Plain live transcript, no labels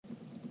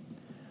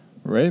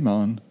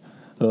Raymond.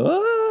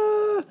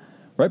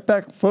 Right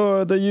back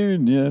for the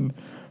Union.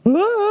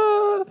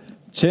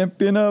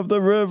 Champion of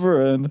the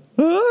river and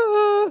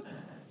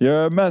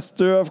you're a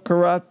master of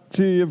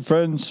karate and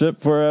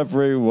friendship for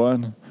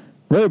everyone.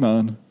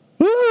 Raymond.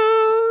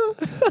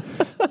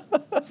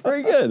 That's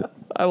pretty good.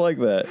 I like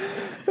that.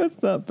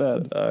 That's not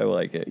bad. I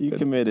like it. You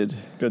committed.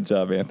 Good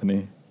job,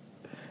 Anthony.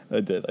 I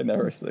did. I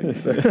never sing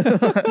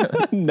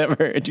either. Never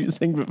heard you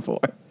sing before.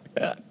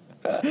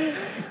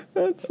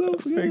 That's so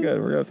pretty good.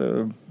 We're gonna have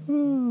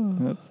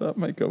to. That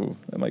might go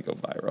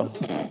viral.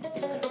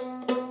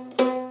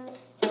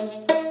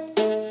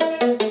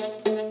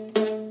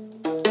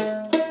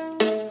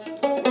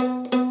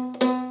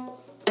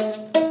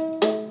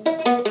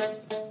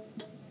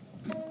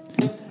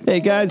 Hey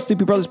guys,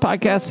 Doopy Brothers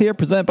Podcast here,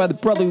 presented by the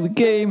Brotherly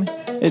Game.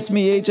 It's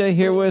me, AJ,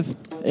 here with...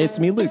 It's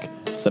me, Luke.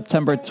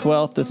 September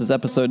 12th. This is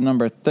episode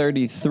number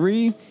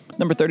 33.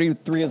 Number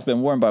 33 has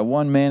been worn by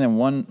one man and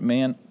one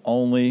man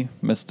only,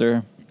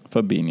 Mr.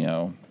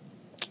 Fabinho.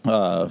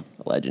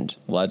 Legend.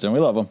 We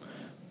love him.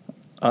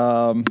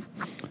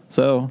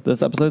 So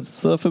this episode's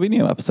the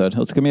Fabinho episode.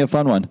 It's going to be a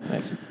fun one.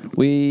 Nice.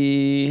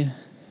 We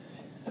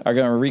are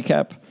going to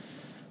recap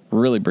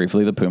really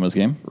briefly the Pumas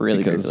game.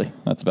 Really briefly.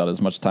 That's about as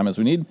much time as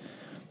we need.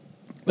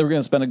 Then we're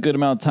going to spend a good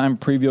amount of time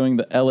previewing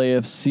the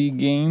LAFC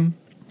game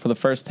for the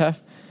first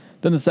half.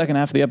 Then the second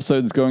half of the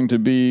episode is going to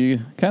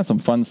be kind of some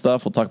fun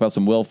stuff. We'll talk about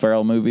some Will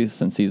Ferrell movies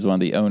since he's one of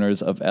the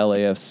owners of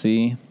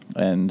LAFC.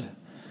 And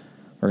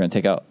we're going to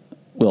take out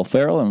Will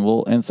Ferrell and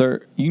we'll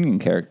insert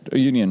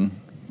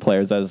Union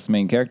players as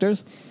main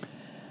characters.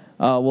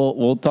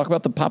 We'll talk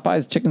about the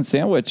Popeyes chicken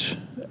sandwich.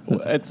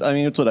 It's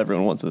what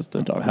everyone wants us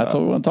to talk about. That's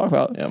what we want to talk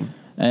about. Yeah.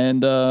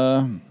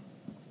 And,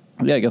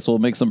 I guess we'll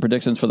make some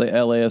predictions for the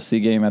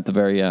LAFC game at the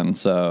very end.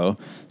 So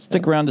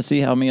stick around to see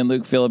how me and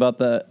Luke feel about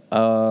that.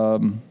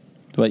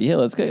 But yeah,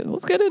 let's get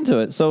into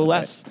it. So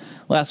last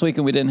week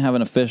we didn't have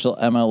an official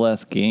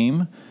MLS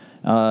game.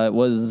 It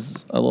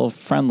was a little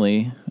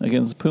friendly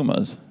against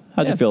Pumas.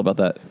 How'd you feel about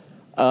that?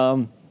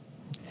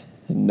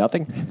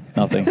 Nothing.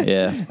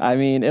 Yeah. I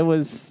mean,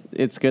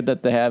 it's good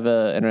that they have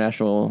a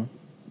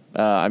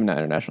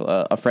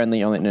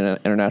friendly on the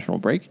international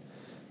break,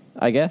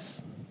 I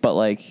guess. But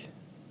like,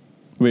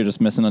 we were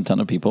just missing a ton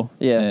of people.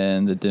 Yeah.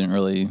 And it didn't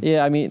really.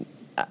 Yeah. I mean,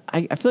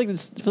 I feel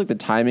like the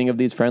timing of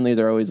these friendlies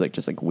are always like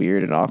just like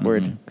weird and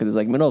awkward because it's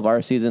like middle of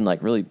our season,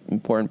 like really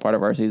important part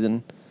of our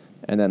season,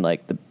 and then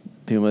like the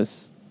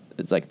Pumas,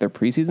 it's like their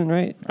preseason,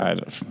 right? I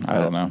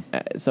don't know.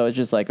 So it's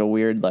just like a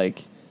weird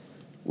like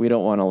we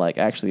don't want to like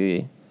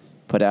actually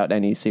put out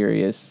any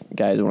serious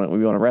guys. We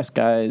want to rest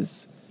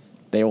guys.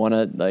 They want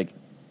to like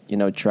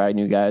try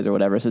new guys or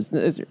whatever. So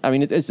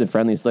it's a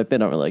friendly. So like they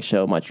don't really like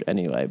show much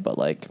anyway. But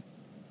like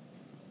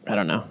I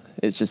don't know.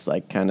 It's just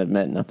like kind of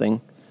meant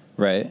nothing.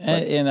 Right.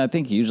 And I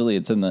think usually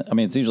it's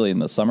usually in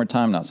the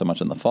summertime, not so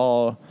much in the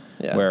fall,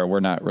 where we're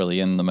not really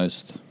in the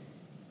most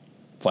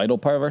vital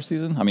part of our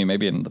season. I mean,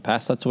 maybe in the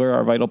past that's where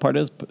our vital part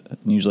is, but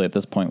usually at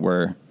this point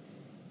we're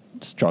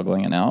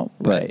struggling it out.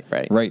 But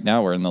right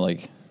now we're in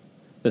the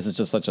this is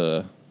just such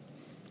a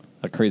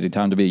crazy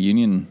time to be a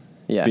Union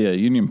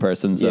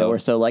person. So we're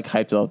so like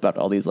hyped up about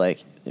all these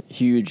like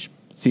huge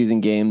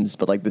season games,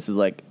 but like this is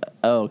like,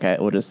 oh, okay,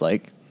 we'll just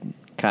like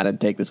kind of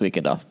take this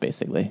weekend off,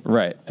 basically.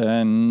 Right.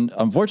 And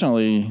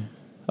unfortunately,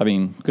 I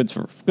mean, good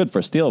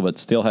for Steele, but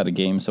Steele had a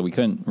game, so we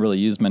couldn't really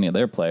use many of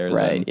their players.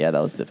 Right. And yeah,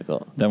 that was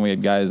difficult. then we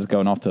had guys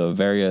going off to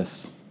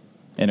various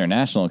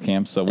international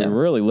camps, so we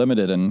were really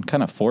limited and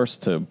kind of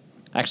forced to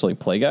actually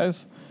play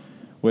guys,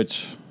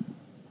 which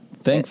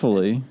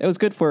thankfully... It was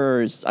good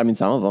for, some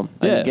of them.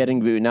 Yeah. I mean, getting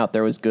Wooten out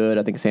there was good.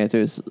 I think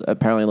Santos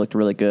apparently looked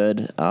really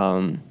good.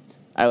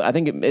 I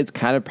think it's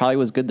kind of probably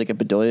was good to get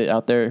Bedoya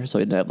out there, so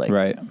he didn't have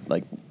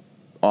like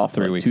off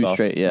 3 weeks 2 off.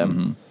 straight. Yeah.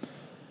 Mm-hmm.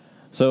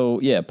 So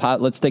yeah,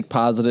 let's take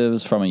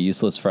positives from a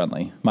useless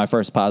friendly. My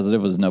first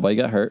positive was nobody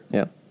got hurt.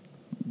 Yeah.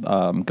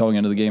 Going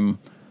into the game,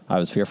 I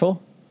was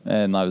fearful,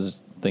 and I was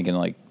just thinking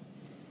like,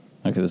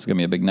 okay, this is gonna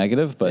be a big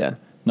negative, but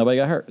nobody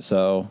got hurt,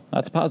 so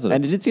that's positive.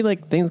 And it did seem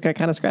like things got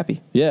kind of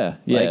scrappy. Yeah.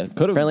 Could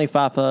have apparently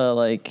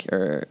Fafa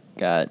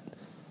got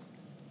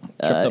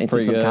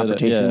into some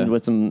confrontation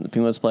with some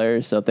Pumas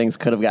players, so things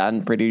could have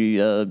gotten pretty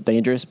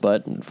dangerous,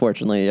 but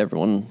unfortunately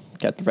everyone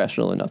got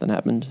professional and nothing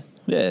happened.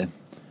 Yeah.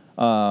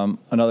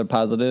 Another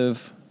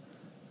positive,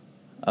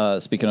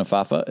 speaking of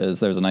Fafa, is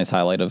there's a nice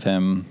highlight of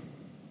him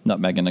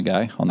nutmegging a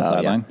guy on the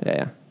sideline.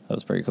 Yeah. That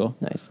was pretty cool.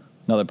 Nice.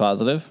 Another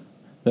positive,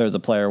 there's a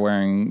player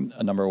wearing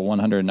a number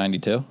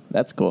 192.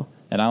 That's cool.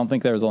 And I don't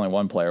think there was only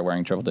one player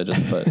wearing triple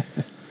digits, but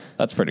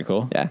that's pretty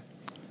cool. Yeah.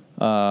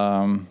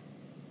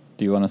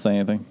 Do you want to say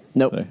anything?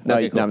 Nope. Sorry. No,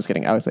 Okay, cool. no, I'm just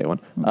kidding. I would say one.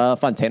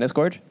 Fontana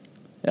scored.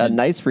 A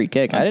nice free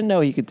kick. I didn't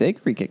know he could take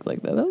free kicks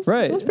like that. That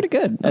was pretty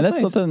good. And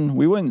that's nice. something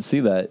we wouldn't see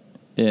that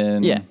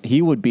in... Yeah,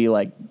 he would be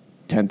like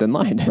 10th in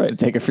line to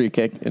take a free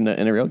kick in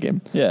a real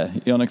game. Yeah,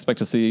 you don't expect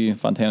to see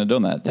Fontana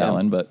doing that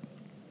talent, but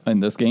in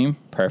this game,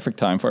 perfect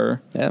time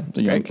for the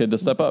young kid to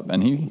step up,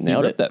 and he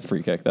Nailed ripped it. that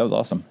free kick. That was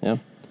awesome. Yeah.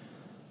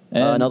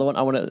 And- Another one,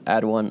 I want to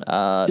add one.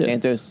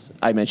 Santos,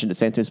 I mentioned it.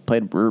 Santos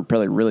played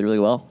really, really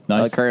well.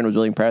 Nice. Curran was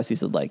really impressed. He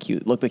said like he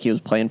looked like he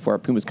was playing for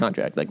Puma's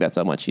contract. Like that's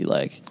how much he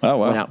Oh,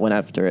 wow. went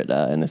after it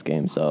in this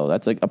game. So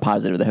that's like a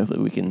positive that hopefully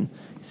we can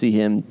see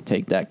him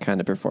take that kind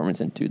of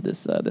performance into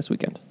this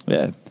weekend.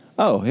 Yeah.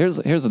 Oh, here's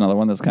another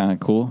one that's kind of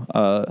cool.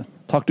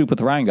 Talk Dupe with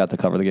Ryan got to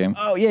cover the game.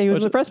 Oh yeah, he was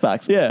in the press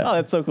box. Yeah. Oh,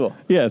 that's so cool.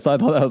 Yeah, so I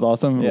thought that was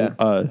awesome.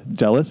 Yeah.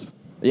 Jealous.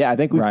 Yeah, I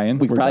think Ryan,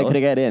 we we're probably jealous.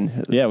 could have got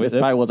in. Yeah, this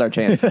probably was our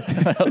chance.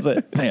 That was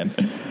it, man.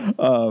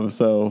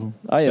 So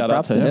Oh yeah, shout out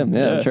props to him.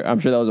 Yeah, I'm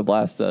sure that was a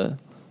blast.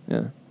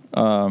 Yeah.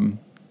 And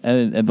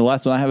the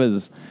last one I have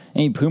is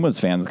any Pumas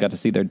fans got to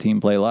see their team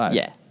play live.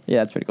 Yeah,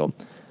 that's pretty cool.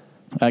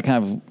 I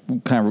kind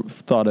of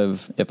thought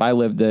of if I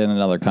lived in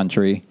another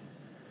country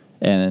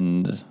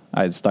and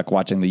I was stuck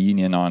watching the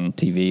Union on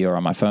TV or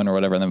on my phone or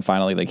whatever, and then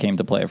finally they came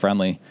to play a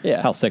friendly.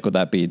 Yeah. How sick would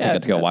that be to Yeah,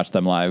 get to go watch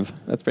them live?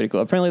 That's pretty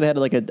cool. Apparently they had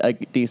like a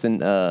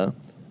decent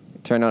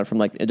turnout from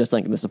like just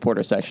like the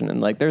supporter section, and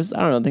like there's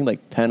I don't know, I think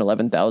like 10,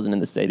 11,000 in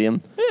the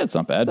stadium. Yeah, it's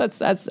not bad.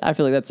 That's I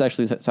feel like that's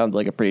actually sounds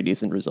like a pretty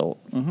decent result,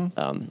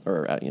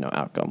 or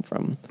outcome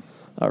from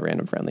a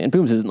random friendly. And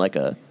Booms isn't like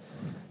a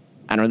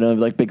I don't know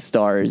like big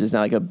stars. It's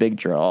not like a big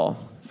draw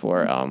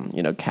for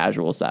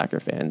casual soccer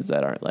fans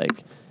that aren't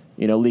like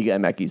Liga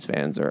MX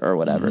fans or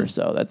whatever.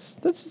 So that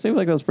seems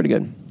like that was pretty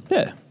good.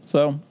 Yeah.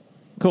 So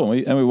cool.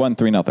 We won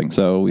 3-0.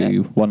 So we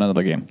won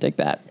another game. Take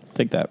that.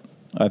 Take that.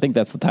 I think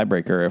that's the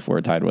tiebreaker if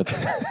we're tied with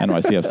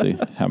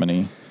NYCFC. How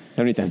many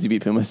times you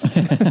beat Pumas?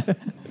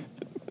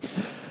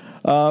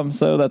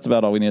 So that's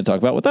about all we need to talk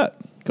about with that.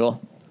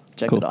 Cool.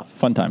 Checked Cool. it off.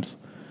 Fun times.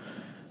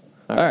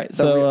 All right.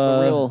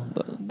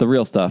 The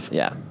real stuff.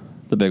 Yeah.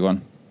 The big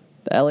one.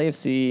 The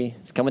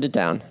LAFC is coming to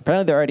town.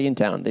 Apparently, they're already in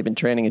town. They've been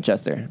training in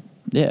Chester.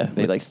 Yeah.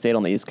 They stayed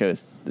on the East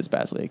Coast this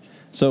past week.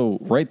 So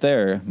right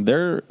there,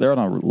 they're on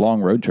a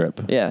long road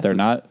trip. Yeah, They're so-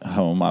 not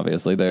home,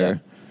 obviously.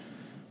 They're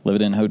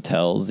living in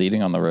hotels,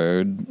 eating on the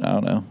road. I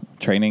don't know.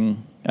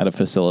 Training at a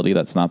facility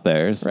that's not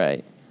theirs.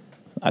 Right.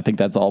 I think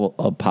that's all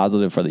a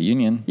positive for the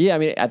Union. Yeah, I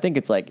mean, I think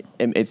it's like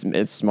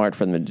it's smart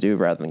for them to do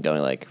rather than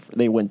going like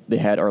they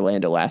had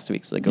Orlando last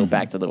week, so they go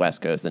back to the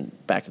West Coast and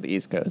back to the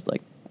East Coast.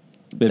 Like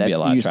It'd that's be a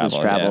lot of useless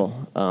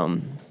travel.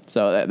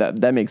 So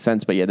that makes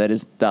sense. But yeah, that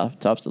is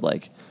tough to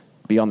like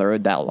be on the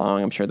road that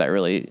long. I'm sure that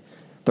really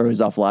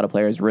throws off a lot of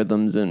players'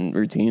 rhythms and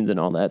routines and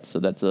all that. So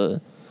that's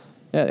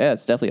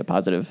it's definitely a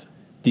positive.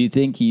 Do you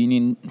think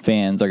Union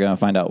fans are going to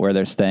find out where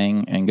they're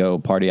staying and go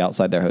party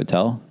outside their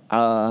hotel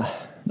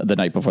the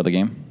night before the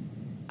game?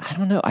 I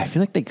don't know. I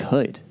feel like they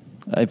could.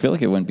 I feel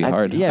like it wouldn't be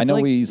hard. I I know feel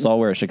like- we saw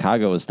where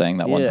Chicago was staying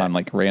that one Yeah. time,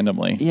 like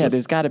randomly. Yeah, Just-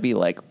 there's got to be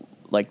like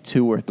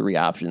 2 or 3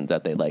 options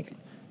that they like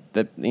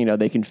that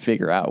they can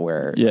figure out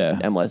where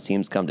MLS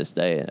teams come to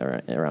stay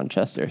around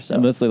Chester. So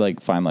unless they like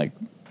find like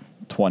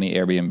 20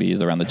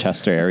 Airbnbs around the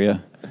Chester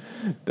area.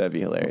 that'd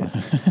be hilarious.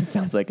 It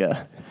sounds like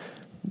a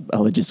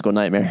logistical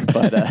nightmare,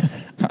 but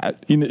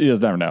You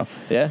just never know.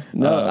 yeah,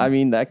 no, I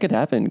mean that could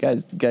happen.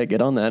 Guys, gotta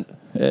get on that.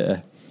 Yeah.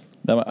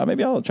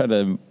 Maybe I'll try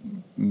to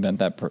invent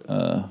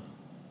that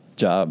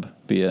job,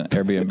 be an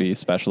Airbnb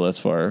specialist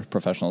for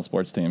professional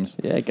sports teams.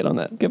 Yeah, get on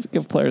that.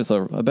 Give players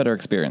a better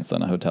experience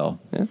than a hotel.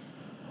 Yeah.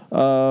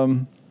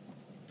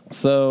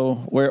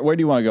 So where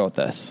do you want to go with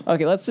this?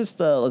 Okay, let's just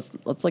let's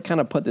like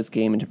kind of put this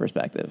game into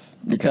perspective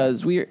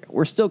because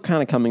we're still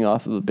kind of coming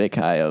off of a big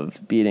high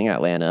of beating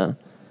Atlanta.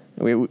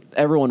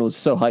 Everyone was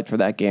so hyped for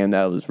that game.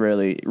 That was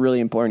really really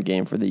important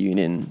game for the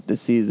Union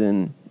this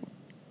season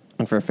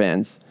and for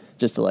fans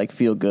just to like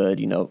feel good,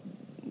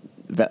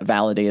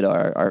 validate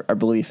our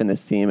belief in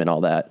this team and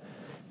all that.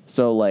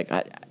 So like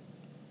I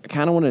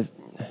kind of want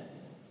to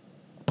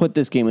put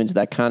this game into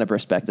that kind of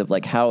perspective.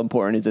 Like how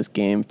important is this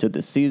game to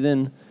the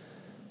season?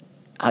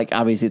 Like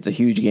obviously it's a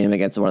huge game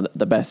against one of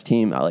the best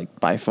team like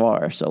by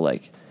far. So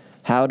like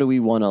how do we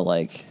want to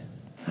like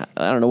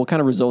I don't know what kind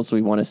of results do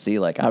we want to see?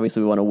 Like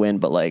obviously we want to win,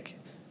 but like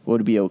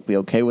would it be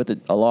okay with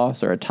a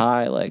loss or a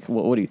tie? Like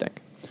what do you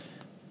think?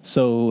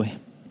 So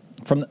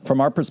from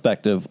our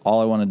perspective,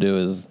 all I want to do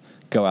is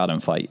go out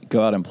and fight,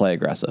 go out and play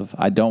aggressive.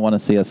 I don't want to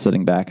see us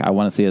sitting back. I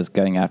want to see us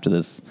getting after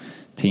this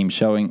team,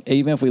 showing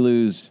even if we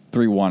lose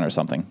 3-1 or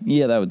something.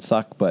 Yeah, that would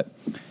suck, but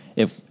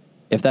if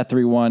that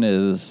 3-1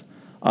 is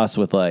us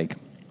with like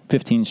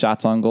 15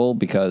 shots on goal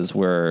because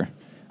we're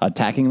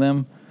attacking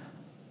them,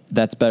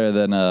 that's better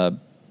than a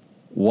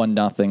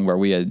 1-0 where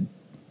we had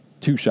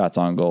 2 shots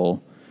on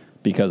goal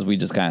because we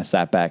just kind of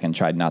sat back and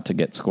tried not to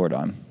get scored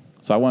on.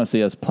 So I want to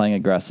see us playing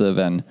aggressive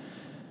and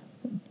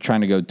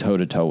trying to go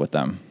toe-to-toe with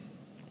them.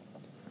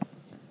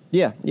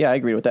 Yeah, I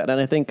agree with that.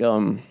 And I think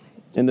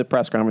in the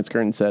press conference,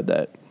 Curtin said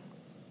that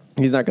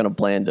he's not going to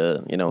plan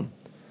to,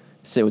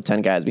 sit with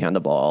 10 guys behind the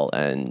ball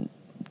and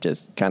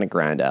just kind of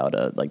grind out,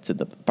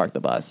 park the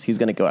bus. He's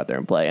going to go out there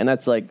and play. And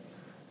that's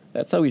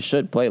how we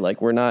should play.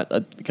 Like, we're not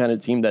a kind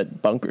of team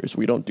that bunkers.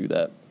 We don't do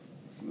that.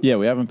 Yeah,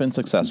 we haven't been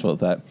successful with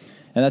that.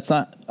 And that's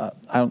not,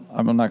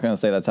 I'm not going to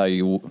say that's how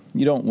you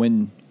don't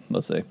win.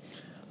 Let's say,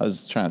 I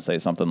was trying to say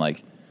something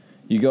like,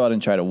 you go out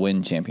and try to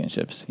win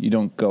championships. You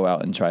don't go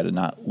out and try to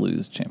not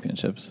lose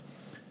championships.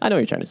 I know what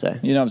you're trying to say.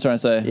 You know what I'm trying to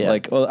say? Yeah.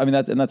 Like, well, I mean,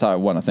 that's how I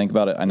want to think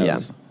about it. I know Yeah.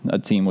 a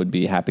team would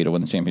be happy to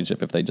win the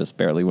championship if they just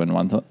barely win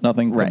 1-0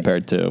 Right.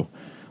 compared to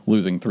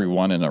losing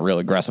 3-1 in a real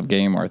aggressive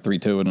game or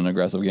 3-2 in an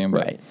aggressive game.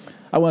 But Right.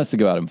 I want us to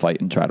go out and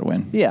fight and try to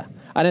win. Yeah,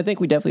 and I think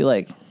we definitely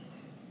like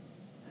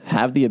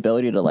have the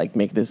ability to like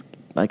make this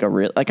like a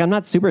real. Like, I'm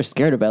not super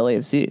scared of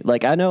LAFC.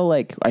 Like, I know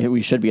like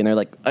we should be, and they're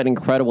like an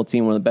incredible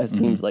team, one of the best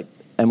teams like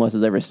MLS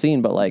has ever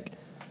seen. But like,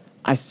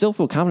 I still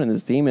feel confident in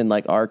this team and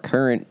like our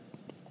current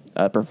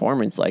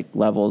performance like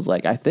levels.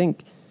 Like, I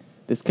think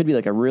this could be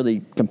like a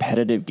really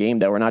competitive game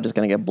that we're not just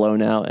going to get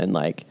blown out and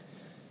like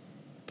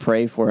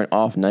pray for an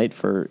off night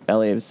for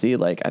LAFC.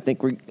 Like, I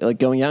think we're like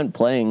going out and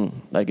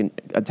playing like an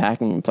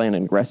attacking and playing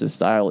an aggressive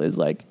style is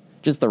like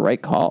just the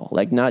right call.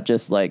 Like, not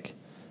just like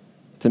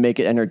to make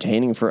it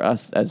entertaining for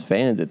us as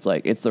fans. It's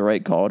like it's the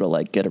right call to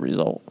like get a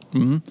result.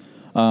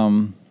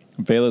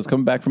 Vela's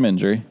coming back from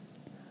injury,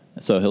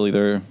 so he'll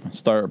either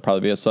start or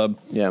probably be a sub.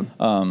 Yeah.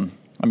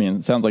 I mean,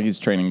 it sounds like he's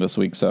training this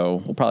week,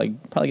 so we'll probably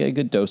get a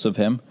good dose of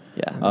him.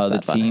 Yeah, The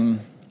that's not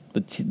team,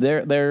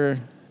 they're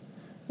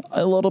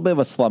a little bit of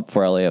a slump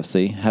for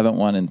LAFC. Haven't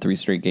won in 3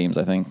 straight games,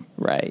 I think.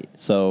 Right.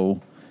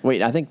 So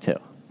Wait, I think 2.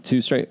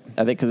 2 straight.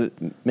 I think because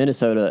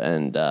Minnesota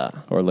and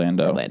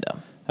Orlando. I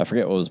I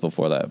forget what was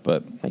before that,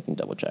 but can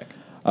double check.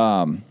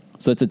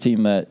 so it's a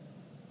team that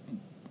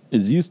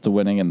is used to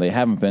winning, and they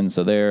haven't been,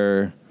 so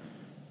they're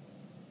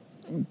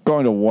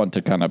going to want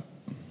to kind of,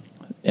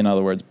 in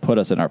other words, put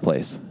us in our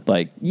place.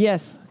 Like,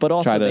 Yes, but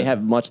also Try to- they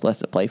have much less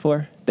to play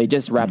for. They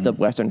just wrapped up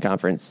Western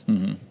Conference.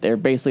 They're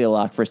basically a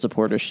lock for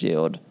Supporter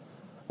Shield.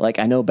 Like,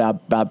 I know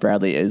Bob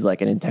Bradley is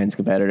like an intense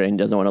competitor and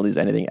doesn't want to lose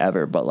anything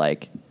ever, but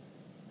like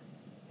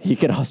he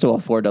could also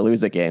afford to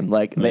lose a game.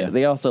 Like Yeah.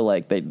 they also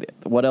like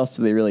what else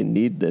do they really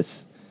need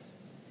this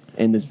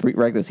in this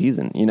regular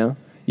season? You know?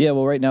 yeah,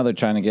 well, right now they're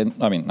trying to get.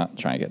 I mean, not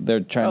trying to get. They're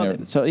trying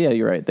to. So yeah,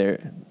 you're right.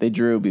 They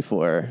drew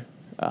before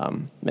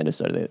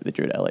Minnesota. They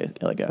drew to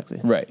LA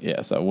Galaxy. Right.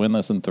 Yeah. So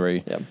winless in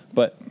 3. Yeah.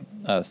 But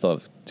still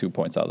have 2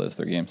 points out of those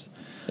 3 games.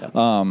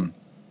 Yeah.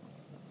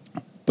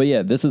 But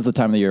yeah, this is the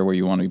time of the year where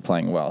you want to be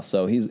playing well.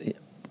 So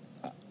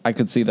I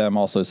could see them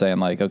also saying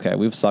like, okay,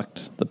 we've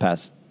sucked the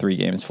past 3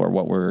 games for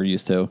what we're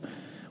used to.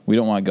 We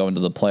don't want to go into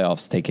the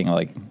playoffs taking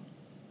like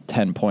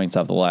 10 points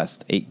out of the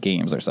last 8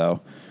 games or so.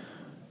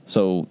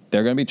 So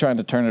they're going to be trying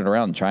to turn it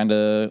around, trying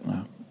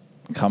to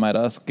come at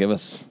us, give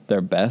us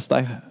their best.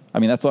 I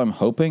mean, that's what I'm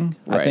hoping.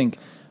 Right. I think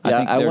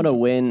I they're- want to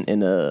win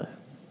in a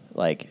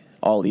like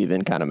all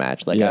even kind of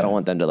match. Like Yeah. I don't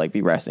want them to like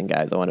be resting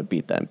guys. I want to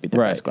beat them, beat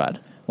their Right. best squad.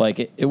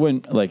 Like it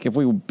wouldn't like if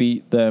we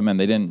beat them and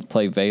they didn't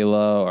play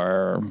Vela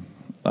or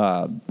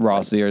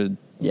Rossi or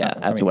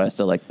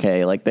Atuesta, like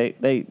K, like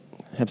they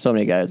have so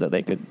many guys that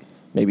they could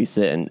maybe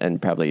sit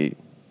and probably.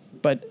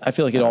 But I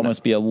feel like it'd I don't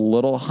almost be a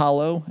little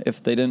hollow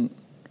if they didn't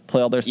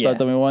play all their studs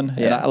Yeah. and we won.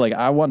 Yeah. And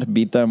I want to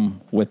beat them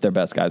with their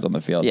best guys on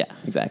the field. Yeah,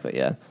 exactly.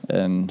 Yeah.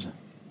 And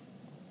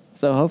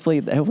So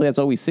hopefully that's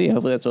what we see.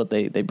 Hopefully that's what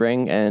they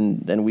bring,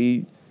 and then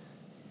we,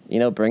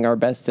 bring our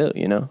best too.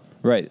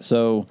 right.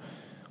 So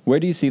where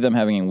do you see them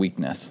having a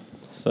weakness?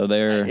 So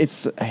they're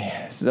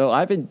So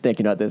I've been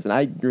thinking about this, and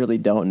I really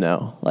don't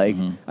know. Like,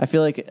 I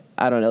feel like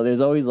I don't know.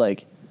 There's always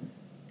like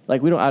I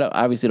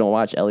obviously don't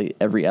watch every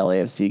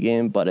LAFC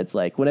game, but it's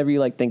like whenever you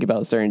like think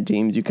about certain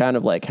teams, you kind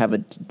of like have a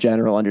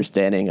general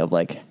understanding of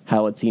like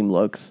how a team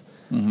looks,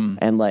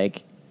 and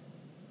like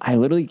I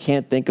literally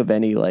can't think of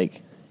any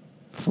like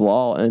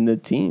flaw in the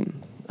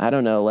team. I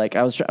don't know. Like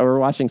we were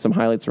watching some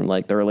highlights from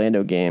like the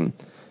Orlando game,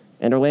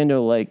 and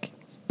Orlando like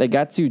they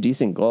got 2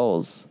 decent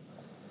goals.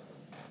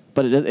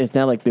 But it's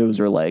not like those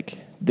were like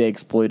they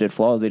exploited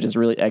flaws. They just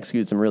really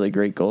executed some really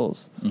great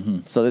goals.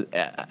 So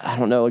I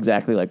don't know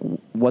exactly like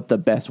what the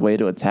best way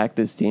to attack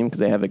this team because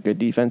they have a good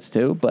defense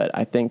too. But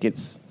I think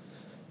it's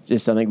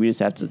just something we just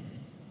have to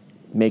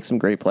make some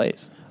great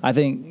plays. I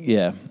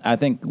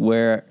think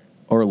where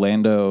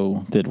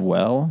Orlando did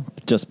well,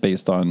 just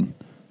based on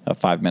a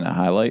 5-minute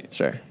highlight,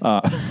 Sure.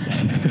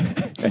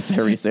 That's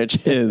their research.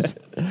 is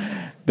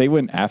they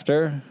went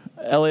after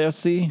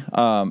LAFC.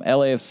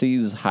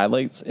 LAFC's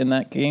highlights in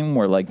that game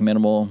were like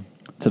minimal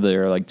to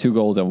their like 2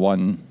 goals and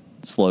 1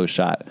 slow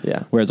shot.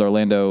 Yeah. Whereas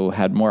Orlando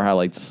had more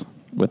highlights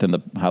within the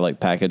highlight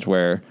package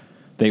where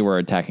they were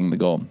attacking the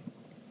goal.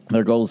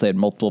 Their goals, they had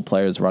multiple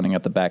players running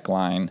at the back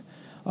line.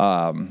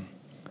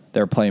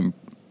 They're playing.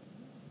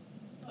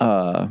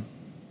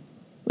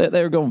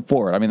 They were going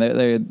forward. I mean,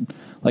 they had,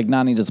 like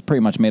Nani just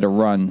pretty much made a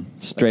run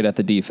straight at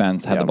the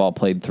defense, had the ball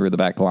played through the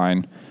back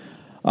line.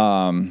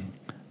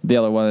 The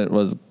other one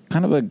was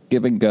kind of a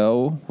give and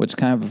go, which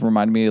kind of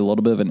reminded me a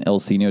little bit of an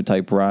Ilsinho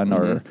type run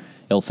or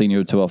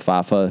Ilsinho to a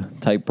Fafa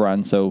type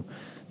run. So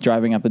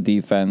driving up the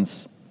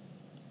defense.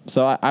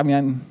 So I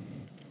mean,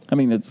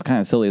 it's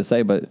kind of silly to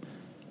say, but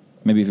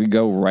maybe if we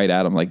go right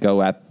at them, like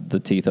go at the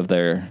teeth of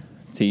their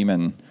team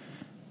and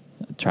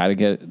try to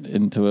get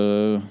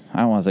into I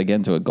don't want to say get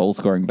into a goal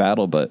scoring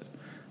battle, but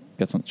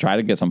try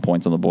to get some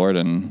points on the board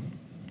and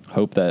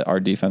hope that our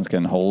defense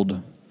can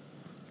hold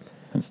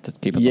and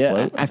keep us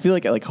afloat. I feel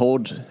like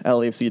hold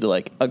LAFC to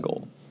like a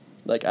goal.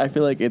 Like, I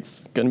feel like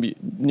it's going to be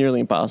nearly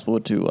impossible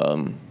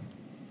to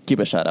keep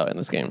a shutout in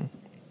this game.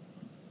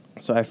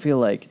 So I feel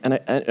like,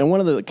 and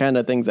one of the kind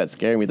of things that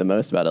scare me the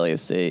most about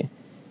LAFC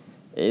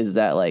is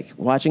that, like,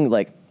 watching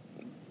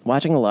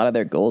a lot of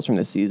their goals from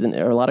the season,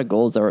 there are a lot of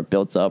goals that were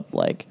built up,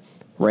 like,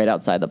 right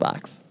outside the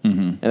box.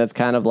 Mm-hmm. And it's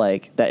kind of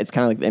like that. It's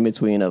kind of like the in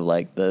between of,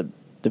 like, the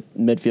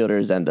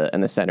midfielders and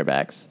the center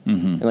backs.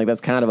 Mm-hmm. And, like,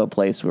 that's kind of a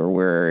place where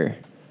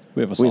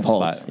we have a soft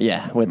spot.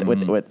 Yeah,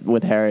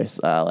 with Harris,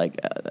 like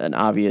an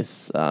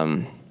obvious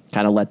kind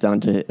of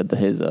letdown to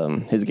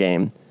his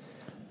game.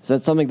 So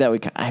that's something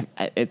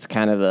that it's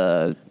kind of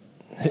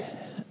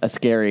a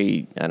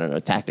scary, I don't know,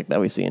 tactic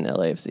that we see in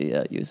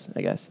LAFC use,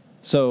 I guess.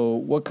 So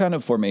what kind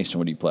of formation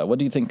would you play? What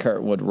do you think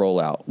Kurt would roll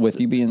out?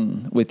 With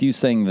you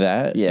saying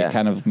that, yeah. It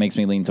kind of makes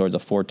me lean towards a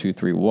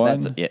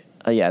 4-2-3-1.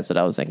 That's what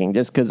I was thinking.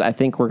 Just because I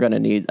think we're going to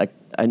need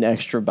an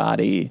extra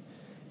body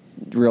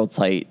real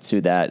tight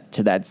to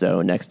that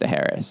zone next to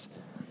Harris.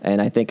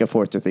 And I think a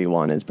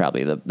 4-2-3-1 is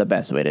probably the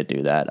best way to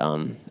do that.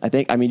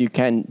 I mean, you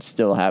can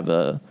still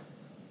have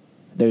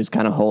there's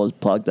kind of holes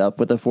plugged up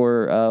with a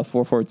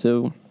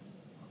 4-4-2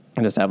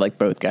 and just have, like,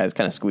 both guys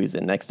kind of squeeze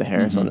in next to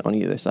Harris on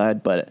either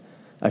side. But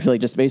I feel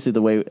like just basically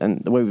the way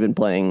we've been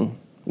playing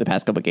the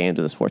past couple of games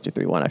of this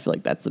 4-2-3-1, I feel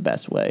like that's the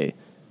best way,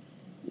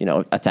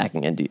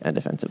 attacking and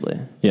defensively.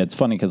 Yeah, it's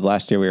funny because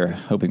last year we were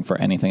hoping for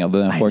anything other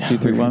than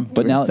 4-2-3-1,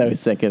 but now so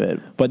sick of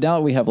it. But now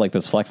that we have, like,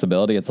 this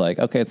flexibility, it's like,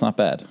 okay, it's not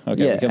bad.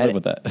 Okay, we can live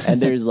with that.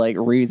 And there's, like,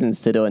 reasons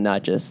to do it,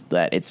 not just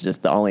that it's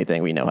just the only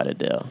thing we know how to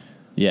do.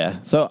 Yeah,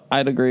 so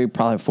I'd agree.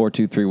 Probably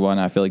 4-2-3-1.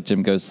 I feel like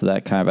Jim goes to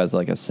that kind of as,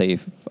 like, a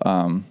safe,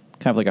 kind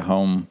of like a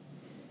home.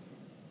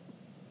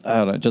 I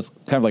don't know, just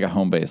kind of like a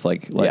home base.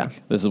 Like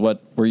This is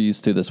what we're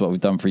used to. This is what we've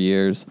done for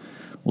years.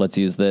 Let's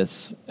use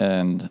this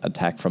and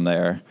attack from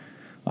there.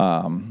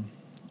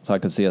 So I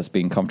could see us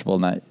being comfortable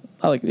in that.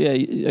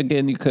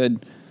 Again, you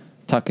could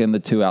tuck in the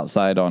two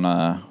outside on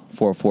a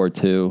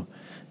 4-4-2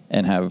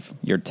 and have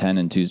your 10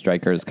 and 2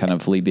 strikers kind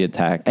of lead the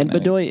attack. And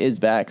Bedoya is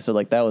back, so,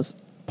 like, that was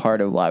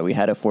part of why we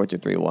had a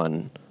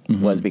 4-2-3-1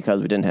 was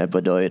because we didn't have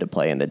Bedoya to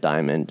play in the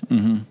diamond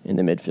in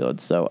the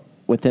midfield. So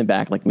with him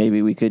back, like,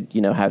 maybe we could,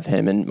 have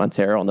him and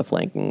Montero on the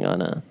flanking on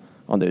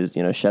those,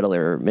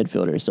 shuttler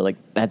midfielders. So, like,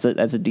 that's a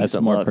decent that's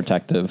more look.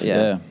 Protective.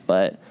 Yeah.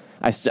 But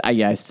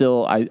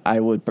I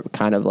would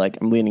kind of, like,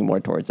 I'm leaning more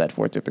towards that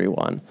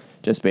 4-2-3-1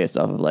 just based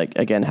off of, like,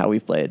 again, how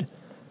we've played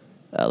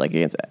like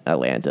against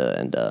Atlanta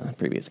and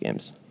previous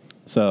games.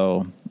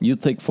 So you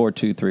take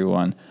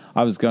 4-2-3-1.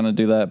 I was going to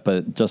do that,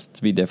 but just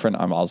to be different,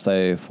 I'll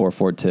say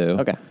 4-4-2.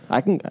 Okay.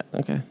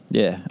 Okay.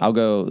 Yeah. I'll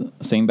go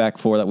same back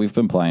four that we've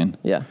been playing.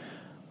 Yeah.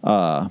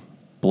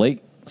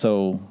 Blake.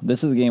 So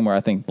this is a game where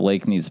I think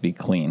Blake needs to be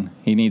clean.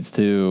 He needs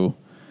to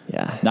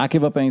not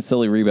give up any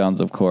silly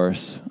rebounds, of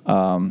course,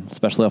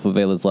 especially off of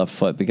Vela's left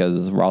foot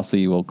because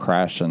Rossi will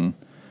crash and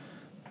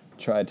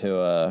try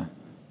to,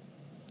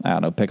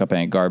 pick up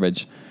any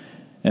garbage.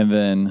 And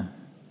then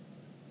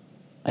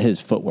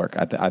his footwork.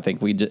 I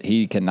think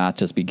he cannot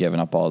just be giving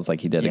up balls like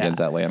he did against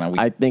Atlanta.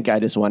 I think I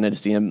just wanted to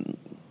see him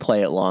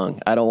play it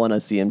long. I don't want to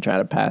see him try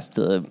to pass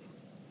to,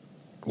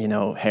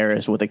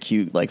 Harris with a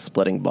cute, like,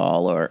 splitting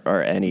ball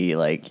or any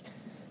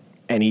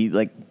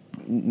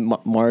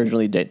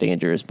marginally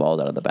dangerous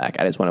balls out of the back.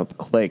 I just want to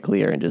play it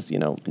clear and just,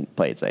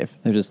 play it safe.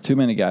 There's just too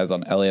many guys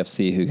on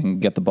LAFC who can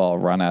get the ball,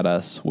 run at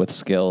us with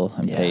skill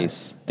and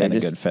pace and a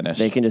good finish.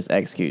 They can just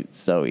execute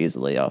so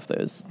easily off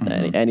those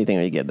anything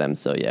we give them.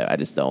 So, I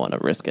just don't want to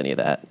risk any of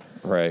that.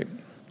 Right.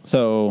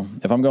 So,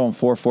 if I'm going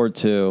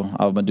 4-4-2,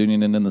 I'll be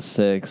doing it in the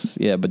 6.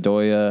 Yeah,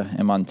 Bedoya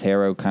and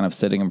Montero kind of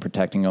sitting and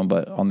protecting them,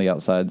 but on the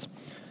outsides.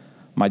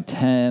 My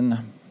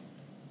 10,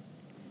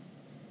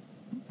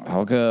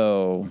 I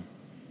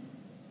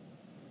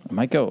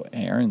might go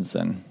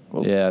Aronson.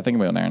 Ooh. Yeah, I think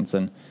I'm going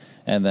Aronson.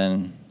 And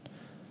then,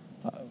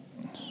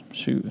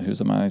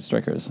 who's my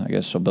strikers? I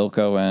guess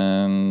Shabilko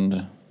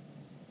and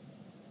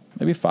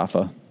maybe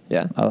Fafa.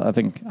 Yeah. I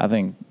think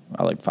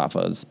I like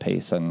Fafa's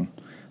pace and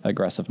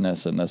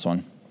aggressiveness in this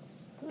one.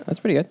 That's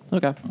pretty good.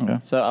 Okay.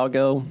 So I'll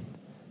go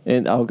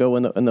in the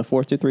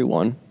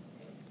 4-2-3-1.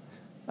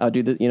 I'll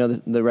do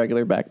the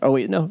regular back. Oh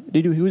wait, no.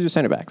 Who's your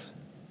center backs?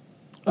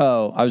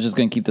 Oh, I was just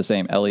going to keep the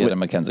same, Elliott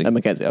and McKenzie. And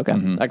McKenzie, okay.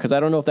 Because I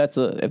don't know if that's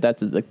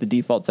like the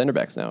default center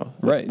backs now,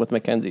 right? With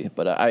McKenzie,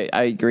 but I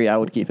agree. I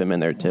would keep him in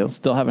there too.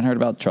 Still haven't heard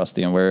about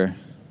Trusty and where.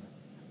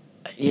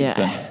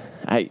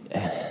 I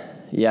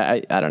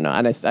don't know,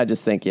 and I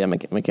just think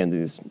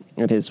McKenzie's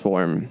in his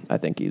form. I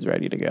think he's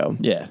ready to go.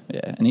 Yeah,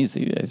 and he's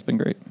been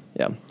great.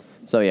 Yeah.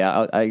 So,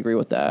 I agree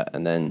with that.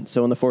 And then,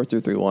 so in the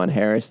 4-2-3-1,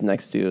 Harris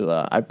next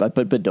to, I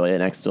put Bedoya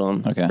next to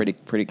him. Okay.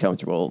 Pretty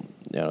comfortable,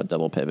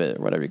 double pivot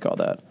or whatever you call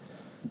that.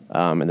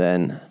 And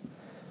then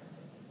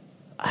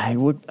I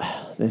would,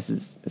 this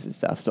is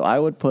tough. So I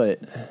would put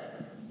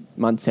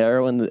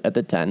Montero at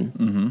the 10.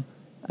 Mm-hmm.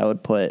 I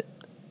would put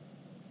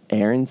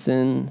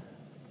Aronson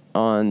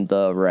on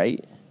the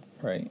right.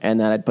 Right. And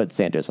then I'd put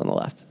Santos on the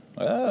left.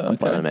 Oh, I'm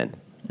putting him in.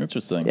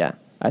 Interesting. Yeah.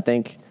 I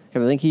think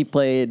he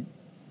played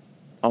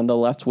on the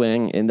left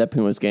wing in that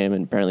Pumas game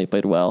and apparently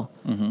played well.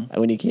 Mm-hmm. And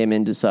when he came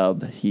into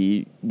sub,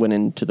 he went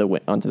into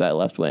onto that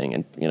left wing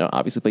and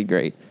obviously played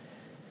great.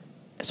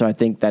 So I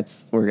think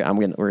we're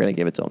gonna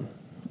give it to him.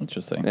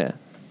 Interesting. Yeah,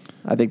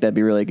 I think that'd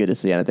be really good to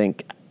see. And I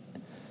think,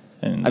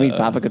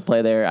 Fafa could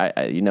play there.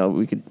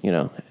 We could,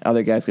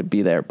 other guys could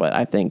be there, but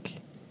I think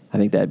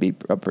that'd be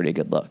a pretty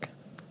good look.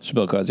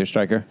 Shabilko as your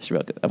striker?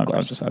 Shabilko, of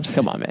course.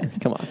 Come on, man.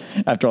 Come on.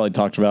 After all he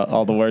talked about,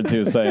 all the words he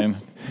was saying,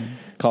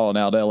 calling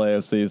out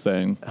LAFC,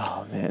 saying,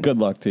 "Oh man, good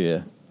luck to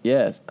you."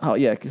 Yes. Oh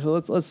yeah.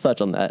 So let's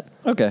touch on that.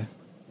 Okay.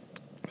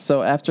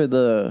 So after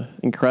the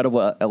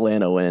incredible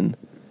Atlanta win,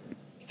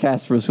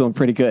 Casper was feeling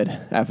pretty good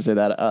after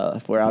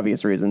that, for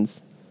obvious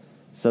reasons.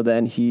 So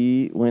then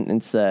he went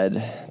and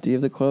said, "Do you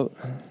have the quote?"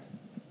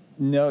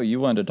 No, you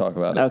wanted to talk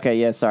about it. Okay,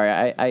 yeah, sorry.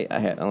 I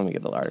had, let me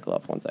get the article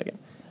up 1 second.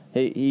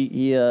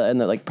 He in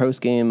the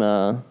post game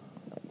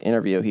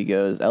interview, he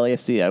goes,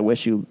 "LAFC, I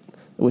wish you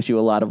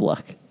a lot of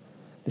luck.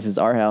 This is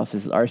our house.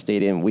 This is our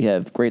stadium. We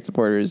have great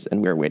supporters,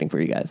 and we're waiting for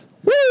you guys."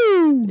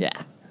 Woo! Yeah,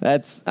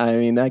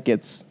 that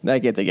gets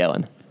it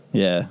going.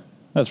 Yeah,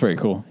 that's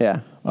pretty cool. Yeah.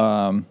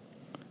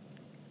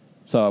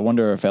 So I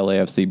wonder if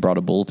LAFC brought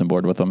a bulletin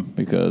board with them,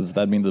 because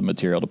that'd mean the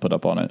material to put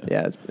up on it.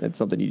 Yeah, it's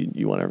something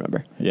you want to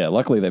remember. Yeah,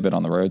 luckily they've been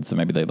on the road, so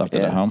maybe they left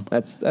it at home.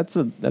 That's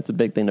a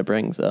big thing to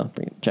bring. So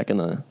checking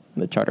the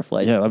charter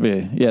flights.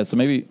 Yeah, so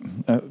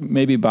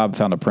maybe Bob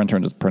found a printer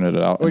and just printed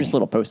it out, or just a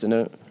little post-it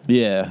note.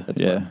 Yeah,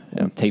 Yeah.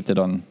 and taped it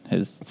on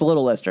his. It's a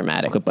little less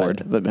dramatic,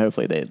 clipboard. but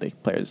hopefully the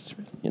players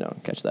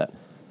catch that.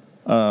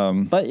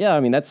 But yeah,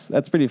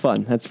 that's pretty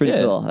fun. That's pretty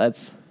cool.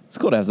 It's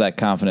cool to have that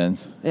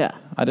confidence. Yeah,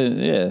 I didn't.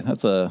 Yeah,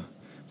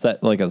 is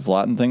that like a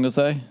Zlatan thing to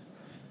say?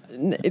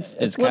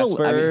 It's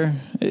Casper.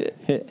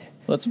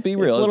 Let's be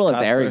real. It's a little less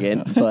Casper.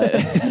 arrogant, but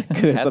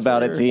it's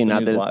about a team,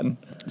 not this. Zlatan.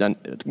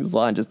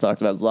 Zlatan just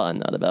talks about Zlatan,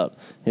 not about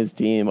his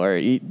team, or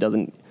he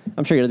doesn't.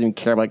 I'm sure he doesn't even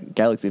care about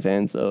Galaxy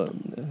fans. So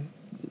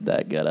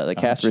that good. The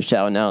Casper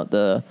shouting out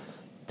the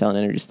Talon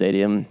Energy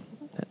Stadium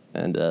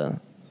and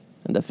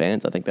the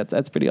fans. I think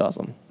that's pretty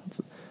awesome.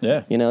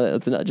 Yeah,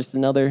 it's just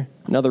another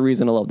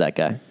reason to love that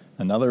guy.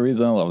 Another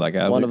reason I love that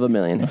guy. One of a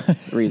million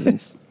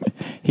reasons.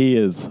 He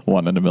is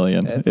one in a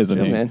million, isn't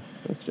true, he? Man.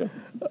 That's true.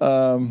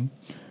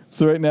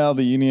 So right now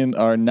the Union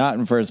are not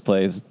in first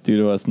place due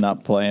to us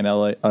not playing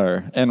LA,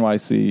 or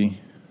NYC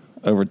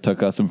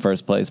overtook us in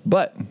first place.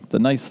 But the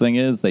nice thing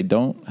is they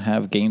don't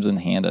have games in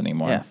hand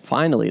anymore. Yeah,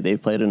 finally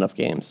they've played enough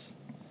games.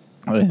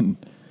 And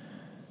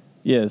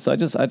so I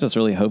just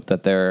really hope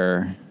that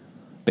their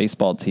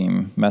baseball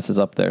team messes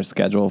up their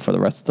schedule for the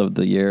rest of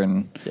the year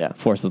and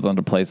forces them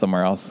to play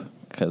somewhere else,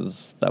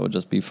 because that would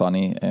just be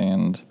funny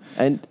and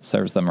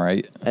serves them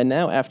right. And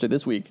now after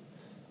this week,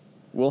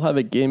 we'll have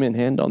a game in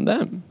hand on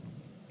them.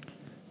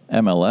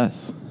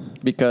 MLS.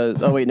 Because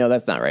no,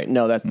 that's not right.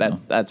 No,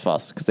 that's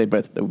false, because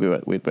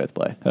we both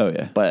play. Oh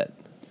yeah, but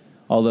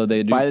although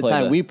they do, by the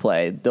time we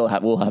play,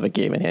 we'll have a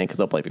game in hand because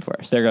they'll play before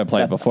us. They're going to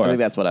play before us. I think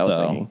that's what I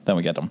was thinking. Then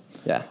we get them.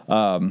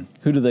 Yeah.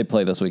 Who do they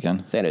play this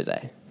weekend? San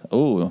Jose.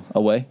 Ooh,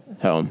 away?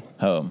 Home.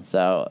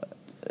 So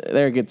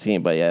they're a good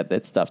team, but yeah,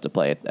 it's tough to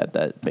play at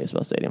that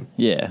baseball stadium.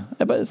 Yeah,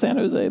 but San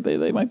Jose,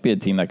 they might be a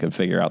team that could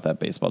figure out that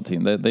baseball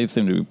team. They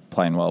seem to be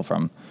playing well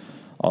from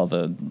all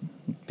the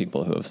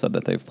people who have said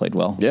that they've played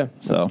well. Yeah,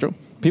 so that's true.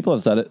 People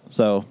have said it,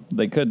 so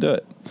they could do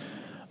it.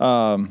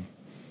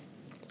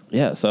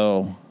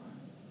 So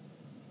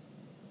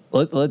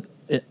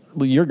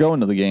you're going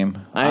to the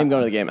game. I am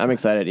going to the game. I'm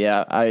excited.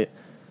 Yeah, I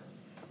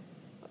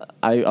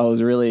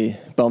was really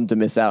bummed to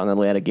miss out on the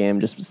Atlanta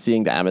game. Just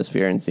seeing the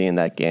atmosphere and seeing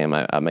that game,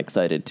 I'm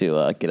excited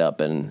to get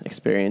up and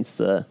experience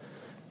the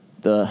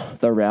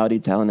rowdy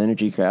Talon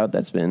Energy crowd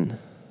that's been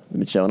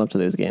showing up to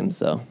those games.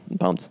 So I'm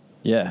pumped.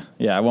 Yeah,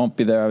 I won't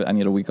be there. I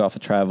need a week off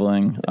of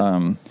traveling.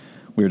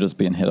 We were just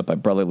being hit up by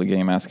Brotherly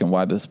Game asking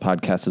why this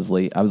podcast is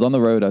late. I was on the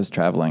road. I was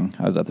traveling.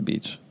 I was at the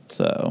beach.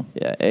 So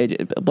yeah,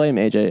 AJ, blame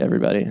AJ.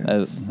 Everybody. That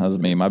was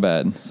me. My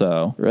bad.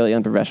 So really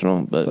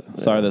unprofessional. But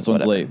sorry, this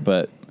one's late.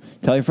 But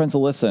tell your friends to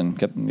listen.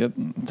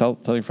 Tell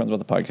your friends about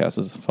the podcast.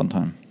 It's a fun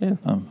time. Yeah.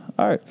 All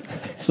right.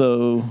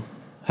 So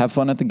have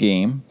fun at the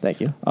game.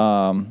 Thank you.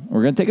 We're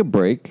gonna take a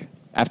break.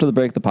 After the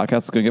break, the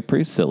podcast is gonna get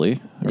pretty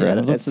silly. Yeah,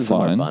 this is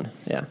more fun.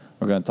 Yeah.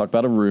 We're going to talk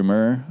about a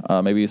rumor,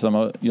 maybe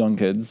some young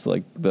kids,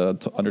 like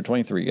the under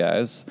 23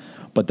 guys.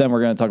 But then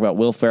we're going to talk about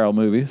Will Ferrell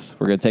movies.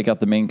 We're going to take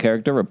out the main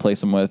character,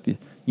 replace him with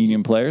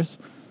Union players.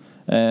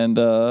 And,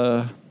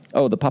 the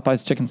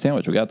Popeyes chicken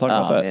sandwich. We got to talk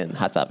about that. Oh, man,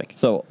 hot topic.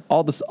 So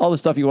all the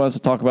stuff you want us to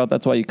talk about,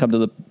 that's why you come to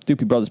the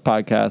Doopy Brothers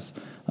podcast.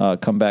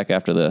 Come back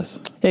after this.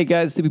 Hey,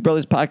 guys, Doopy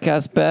Brothers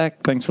podcast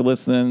back. Thanks for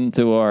listening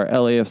to our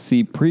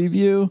LAFC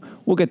preview.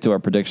 We'll get to our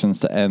predictions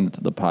to end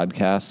the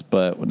podcast,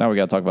 but now we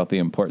got to talk about the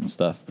important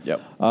stuff.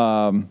 Yep.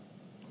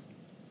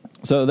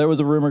 So there was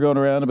a rumor going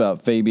around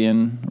about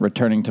Fabian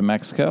returning to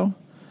Mexico.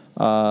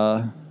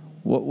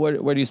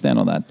 Where do you stand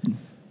on that?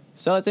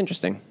 So it's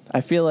interesting.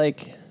 I feel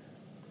like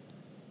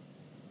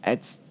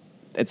it's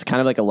kind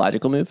of like a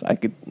logical move. I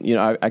could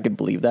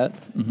believe that.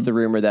 Mm-hmm. It's a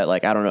rumor that,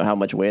 like, I don't know how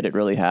much weight it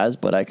really has,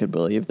 but I could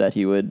believe that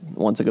he would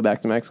want to go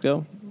back to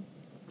Mexico.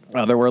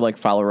 There were like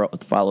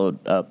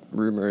followed up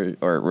rumor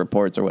or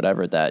reports or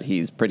whatever that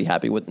he's pretty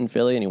happy with in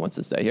Philly and he wants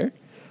to stay here.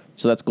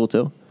 So that's cool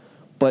too.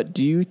 But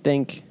do you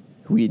think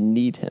we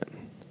need him?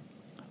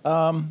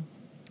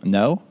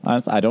 No,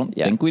 honestly, I don't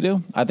Yeah. think we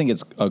do. I think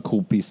it's a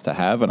cool piece to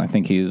have, and I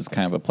think he's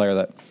kind of a player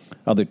that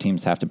other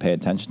teams have to pay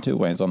attention to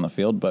when he's on the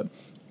field. But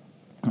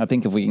I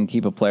think if we can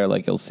keep a player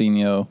like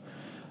Ilsinho,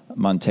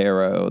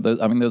 Montero,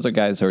 those are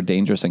guys who are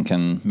dangerous and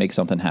can make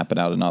something happen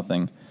out of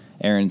nothing.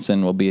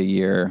 Aronson will be a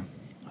year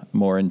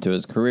more into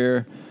his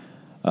career.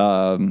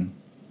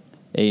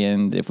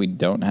 And if we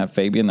don't have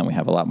Fabian, then we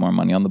have a lot more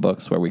money on the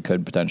books where we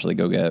could potentially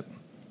go get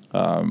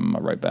a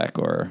right back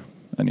or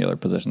any other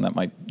position that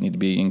might need to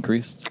be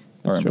increased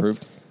or That's true.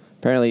 improved.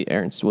 Apparently,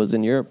 Ernst was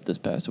in Europe this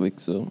past week.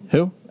 So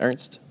Who?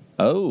 Ernst,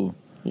 Oh,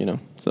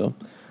 so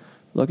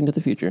looking to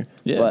the future.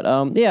 Yeah. But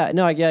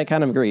I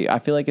kind of agree. I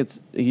feel like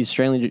he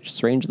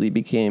strangely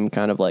became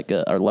kind of like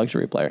a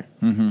luxury player,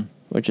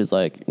 which is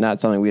like not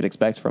something we'd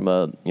expect from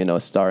a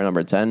star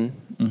number 10.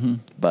 Mm-hmm.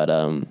 But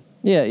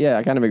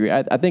I kind of agree.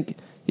 I think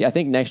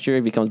next year,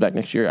 if he comes back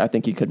next year, I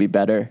think he could be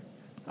better.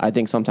 I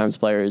think sometimes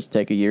players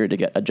take a year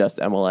to adjust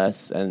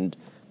MLS, and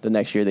the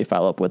next year they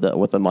follow up with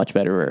a much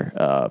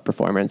better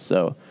performance.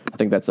 So I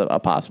think that's a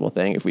possible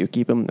thing if we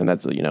keep him, and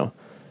that's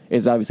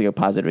it's obviously a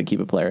positive to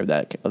keep a player of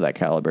that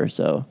caliber.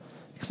 So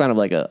it's kind of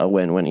like a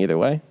win-win either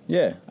way.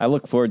 yeah. I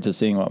look forward to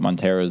seeing what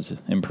Montero's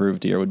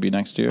improved year would be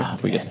next year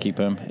if we get to keep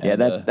him. Yeah,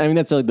 And,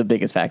 that's really the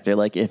biggest factor.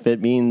 Like if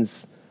it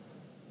means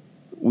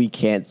we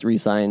can't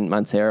re-sign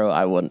Montero,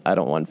 I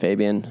don't want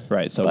Fabian.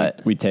 right. So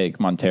but, we take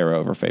Montero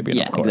over Fabian.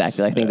 yeah, of course.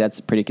 exactly. I think Yeah.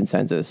 that's pretty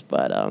consensus.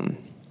 But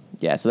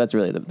so that's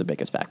really the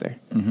biggest factor.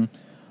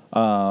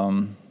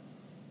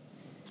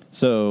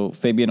 So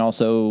Fabian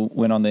also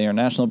went on the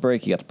international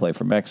break. He got to play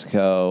for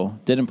Mexico.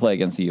 Didn't play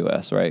against the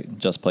U.S., right?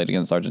 Just played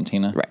against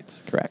Argentina.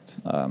 Right, correct.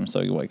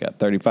 So he got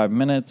 35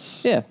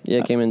 minutes. Yeah,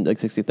 came in like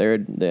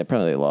 63rd. They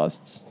probably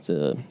lost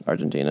to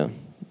Argentina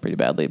pretty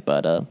badly,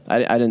 but I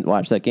didn't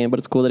watch that game. But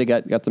it's cool that he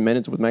got some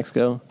minutes with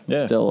Mexico.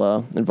 Yeah.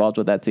 Still involved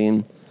with that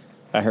team.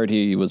 I heard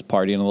he was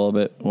partying a little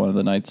bit one of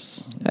the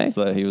nights Hey.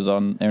 that he was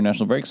on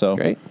international break. So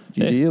Great.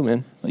 You hey, do you,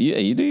 man. Yeah,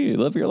 you do. You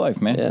live your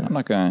life, man. Yeah. I'm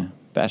not going to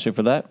bash you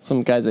for that.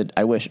 Some guys that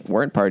I wish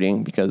weren't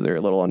partying because they're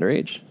a little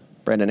underage.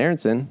 Brandon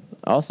Aronson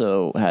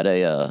also had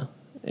a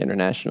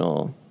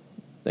international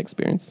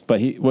experience. But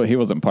he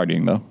wasn't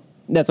partying, though.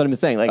 That's what I'm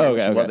saying. Like,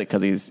 Okay, okay. was it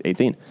because he's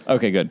 18?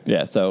 Okay, good.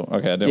 Yeah, so,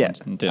 I didn't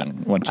Yeah.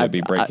 want you to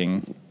be I-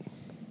 breaking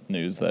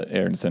news that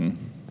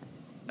Aronson...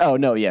 Oh,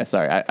 no, yeah,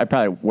 sorry. I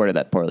probably worded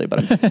that poorly, but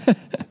I'm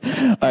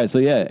All right, so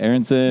yeah,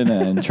 Aronson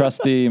and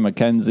Trusty,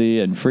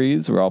 McKenzie, and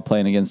Freeze were all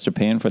playing against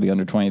Japan for the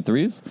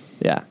under-23s.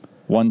 yeah.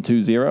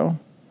 1-2-0.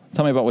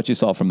 Tell me about what you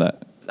saw from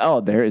that.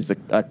 Oh, there is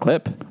a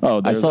clip. Oh,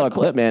 I there's saw a a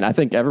clip, man. I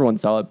think everyone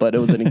saw it, but it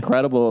was an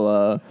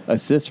incredible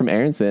assist from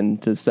Aronson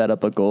to set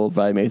up a goal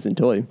by Mason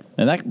Toy.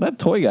 And that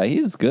toy guy,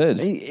 he's good.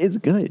 It's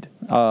good.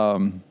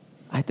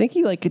 I think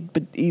he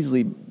could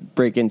easily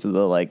break into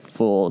the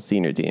full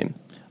senior team.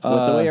 With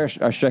the way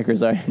our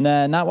strikers are.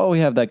 Nah, not while we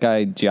have that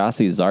guy,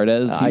 Giassi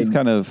Zardes. He's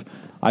kind of...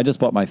 I just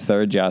bought my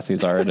third Giassi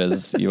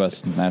Zardes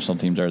U.S. national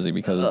team jersey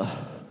because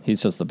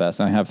he's just the best.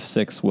 And I have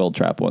 6 Will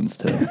Trap ones,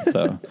 too.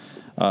 So,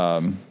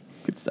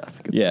 Good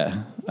stuff. Good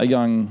yeah, a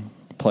young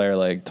player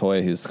like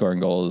Toy who's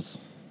scoring goals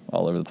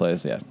all over the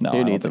place. Yeah, no, Who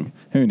I don't needs think- him?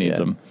 Who needs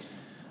Yeah. him?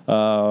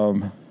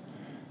 stuff.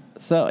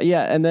 So,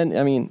 yeah, and then,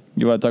 I mean,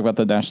 You want to talk about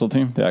the national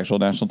team, the actual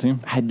national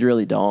team? I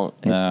really don't.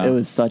 No. It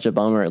was such a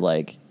bummer.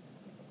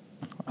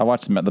 I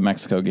watched the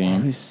Mexico It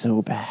game, was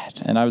so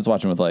bad. and I was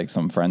watching with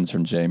some friends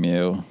from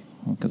JMU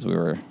because we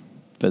were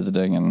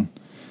visiting, and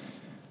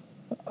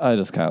I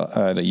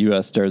had a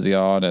U.S. jersey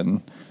on,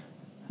 and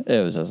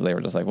it was just they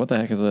were just like, "What the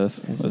heck is this?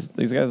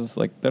 These guys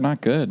they're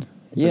not good.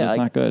 They're Yeah, just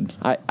not good."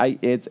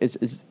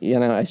 It's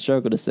I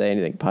struggle to say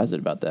anything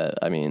positive about that.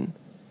 I mean,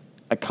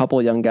 a couple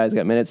of young guys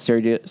got minutes.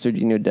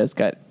 Serginho Dest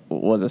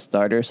was a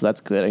starter, so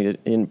that's good.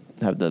 He didn't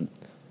have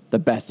the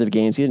best of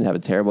games. He didn't have a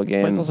terrible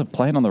game. But he's also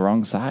playing on the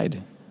wrong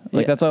side.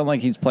 Yeah. That's not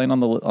like he's playing on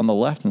the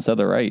left instead of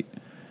the right.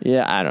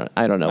 Yeah,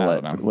 I don't know I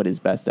what don't know. what he's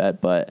best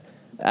at, but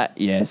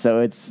yeah. So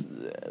it's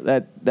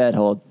that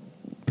whole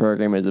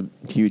program is a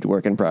huge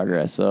work in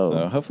progress.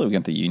 So hopefully we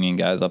get the union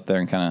guys up there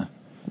and kind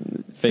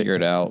of figure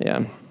it out.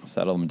 Yeah.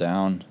 Settle them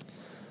down.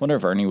 Wonder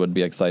if Ernie would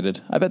be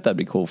excited. I bet that'd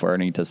be cool for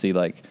Ernie to see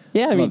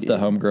Yeah, some I mean, of the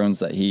homegrowns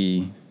that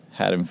he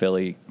had in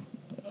Philly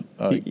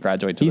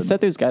graduate to He the set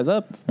those guys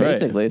up Right.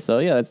 basically. So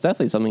yeah, that's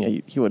definitely something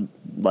that he would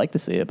like to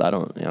see. But I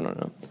don't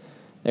know.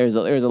 There's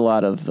a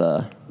lot of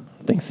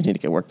things that need to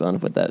get worked on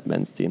with that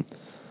men's team.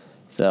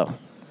 So,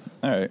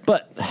 All right.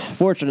 but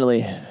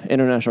fortunately,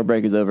 international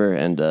break is over,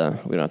 and we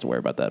don't have to worry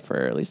about that for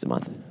at least a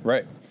month.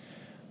 Right.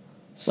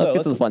 Let's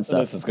get to the fun stuff.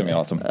 This is going to be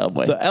awesome. Oh,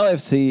 boy. So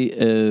LAFC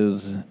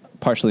is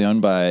partially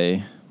owned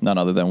by none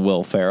other than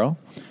Will Ferrell.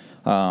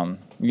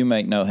 You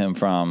might know him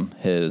from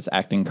his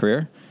acting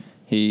career.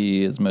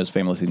 He is most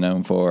famously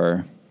known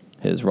for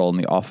his role in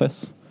The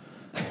Office,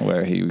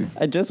 where he...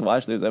 I just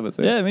watched those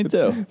episodes. Yeah, me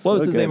too. What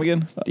was his name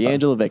again?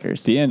 D'Angelo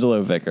Vickers.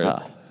 D'Angelo Vickers.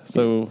 Ah.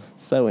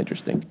 So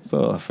interesting.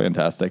 So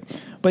fantastic.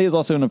 But he's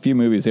also in a few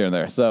movies here and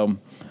there. So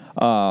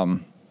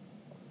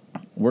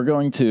we're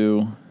going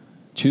to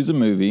choose a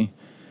movie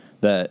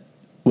that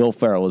Will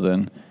Ferrell was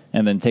in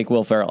and then take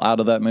Will Ferrell out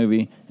of that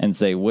movie and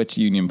say which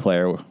Union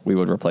player we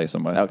would replace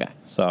him with. Okay.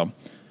 So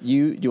Do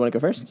you want to go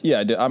first? yeah,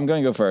 I'm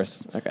going to go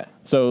first. Okay.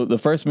 So the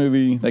first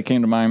movie that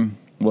came to mind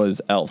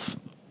was Elf.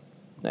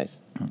 Nice.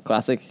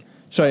 Classic.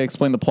 Should I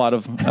explain the plot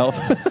of Elf?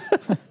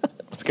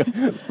 Let's go.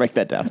 Break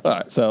that down. All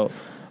right, so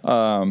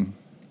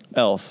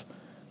Elf,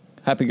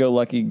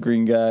 happy-go-lucky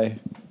green guy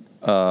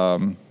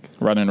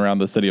running around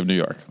the city of New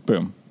York.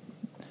 Boom.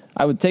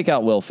 I would take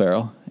out Will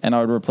Ferrell, and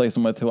I would replace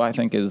him with who I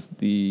think is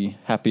the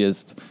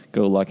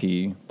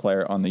happiest-go-lucky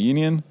player on the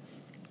Union.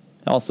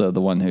 Also,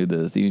 the one who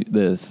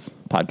this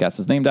podcast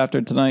is named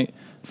after tonight,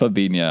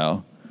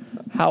 Fabinho.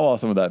 How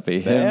awesome would that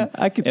be? Him Yeah,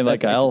 I could- in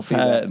like I an could elf see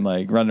hat that. and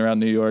like running around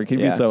New York. He'd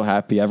be Yeah. so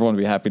happy. Everyone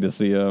would be happy to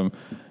see him.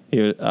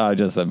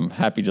 I'm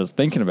happy just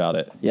thinking about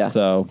it. Yeah.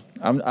 So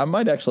I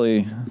might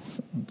actually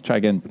try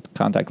to get in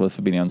contact with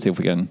Fabinho and see if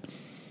we can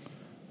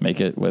make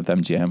it with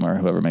MGM or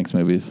whoever makes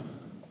movies.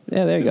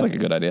 Yeah, there you Seems go. like a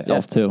good idea. Yeah.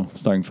 Elf 2,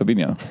 starring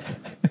Fabinho.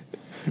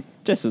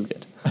 Just as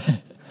good.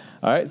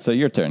 All right, so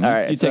your turn. All You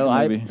right. take So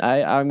a movie.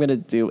 I'm going to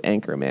do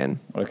Anchorman.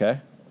 Okay.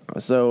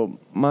 So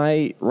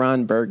my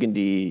Ron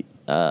Burgundy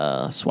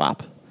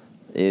swap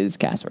is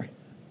Casper.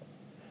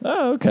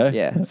 Oh, okay.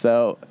 Yeah.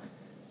 So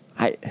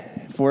I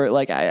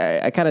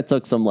kind of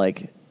took some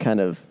like kind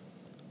of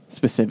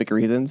specific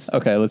reasons.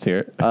 Okay, let's hear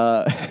it.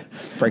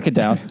 Break it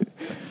down.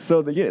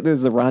 So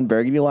there's the Ron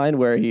Burgundy line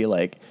where he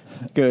like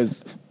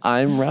goes,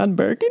 "I'm Ron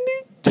Burgundy,"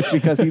 just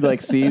because he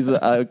like sees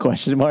a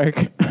question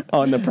mark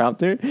on the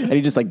prompter and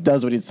he just like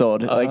does what he's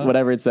told, like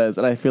whatever it says.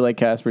 And I feel like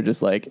Casper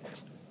just like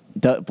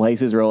plays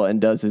his role and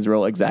does his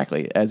role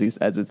exactly as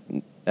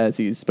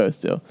he's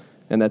supposed to.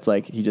 And that's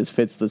like he just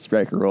fits the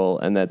striker role,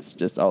 and that's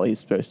just all he's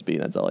supposed to be.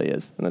 And that's all he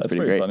is, and that's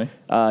pretty pretty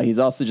great. He's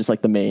also just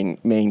like the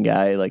main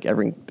guy. Like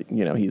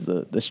he's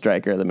the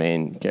striker, the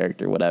main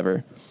character,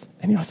 whatever.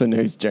 And he also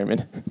knows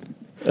German.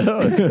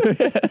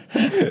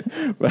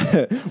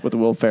 With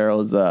Will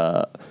Ferrell's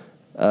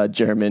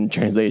German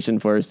translation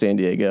for San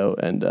Diego,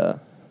 and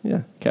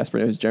Casper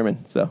knows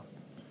German. So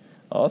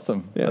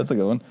Awesome. Yeah. That's a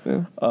good one.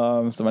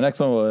 Yeah. So my next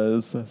one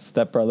was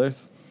Step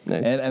Brothers.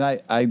 Nice. And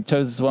I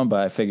chose this one,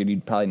 but I figured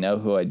you'd probably know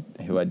who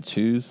I'd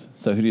choose.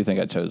 So who do you think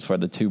I chose for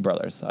the two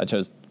brothers? I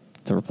chose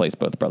to replace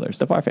both brothers.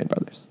 the Farfan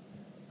brothers.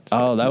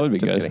 Oh, that would be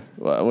Just good. kidding.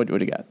 What do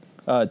you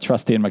got?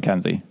 Trusty and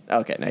Mackenzie,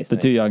 Okay, nice. the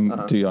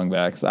nice. two young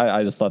backs.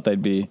 I just thought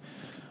they'd be.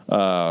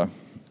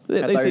 They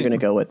I thought you were seem- going to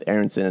go with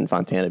Aronson and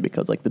Fontana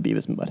because like the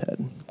Beavis and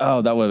Butthead.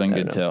 Oh, that would have been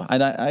I good don't too.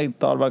 And I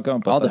thought about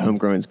going. All the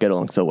homegrowns get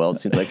along so well. It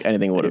seems like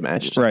anything would have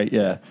matched. Right.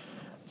 Yeah.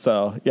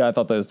 So yeah, I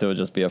thought those two would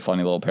just be a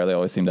funny little pair. They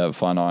always seem to have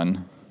fun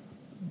on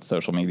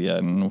social media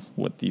and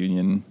with the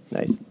Union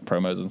Nice.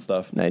 promos and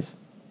stuff. Nice.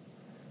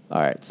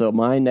 All right. So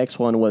my next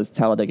one was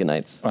Talladega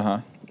Nights.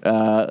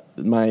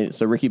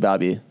 So Ricky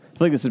Bobby. I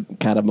feel like this is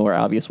kind of more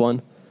obvious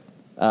one.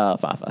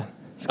 Fafa.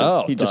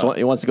 Oh, he just duh.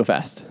 he wants to go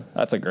fast.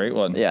 That's a great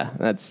one. Yeah,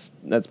 that's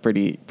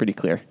pretty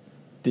clear.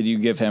 Did you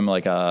give him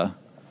like a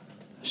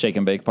shake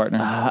and bake partner?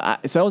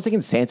 So I was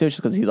thinking Santos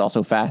because he's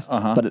also fast,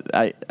 Uh-huh. but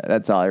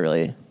that's all I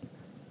really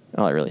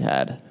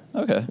had.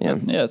 Okay. Yeah.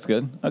 Yeah, that's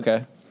good.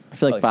 Okay. I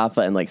feel like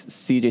Fafa and like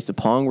CJ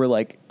Sapong were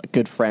like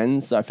good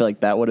friends. So I feel like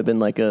that would have been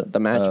like the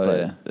match,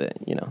 Oh, but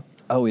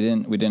Oh, we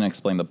didn't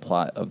explain the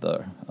plot of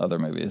the other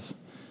movies.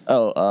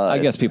 I I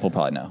guess people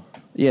probably know.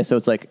 Yeah, so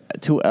it's like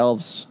two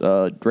elves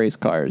race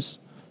cars,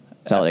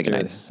 Talladega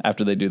Nights.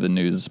 After they do the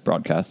news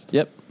broadcast.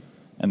 Yep.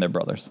 And they're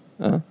brothers.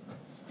 Uh-huh.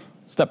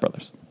 Step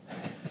brothers.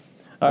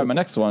 All right, my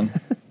next one.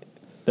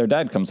 Their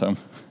dad comes home.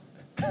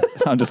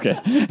 I'm just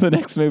kidding. The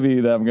next movie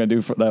that I'm going to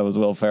do that was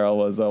Will Ferrell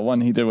was one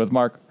he did with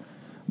Mark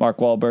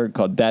Wahlberg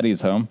called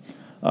Daddy's Home.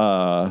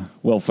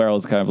 Will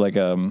Ferrell's kind of like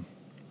I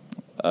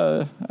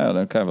don't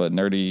know, kind of a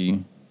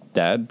nerdy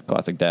dad,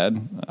 classic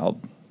dad.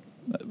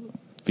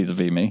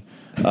 Vis-a-vis me.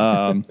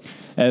 And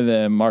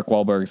then Mark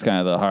Wahlberg's kind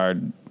of the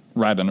hard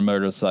ride on a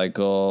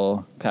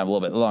motorcycle, kind of a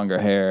little bit longer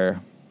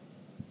hair,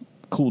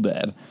 cool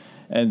dad.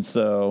 And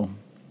so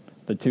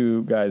the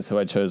two guys who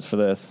I chose for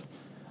this,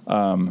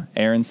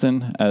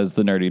 Aronson as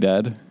the nerdy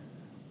dad,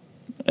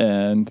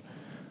 and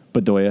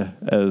Bedoya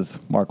as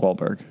Mark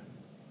Wahlberg.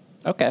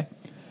 Okay.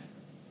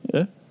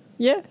 Yeah.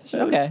 Yeah.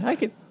 Okay. I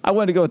could. I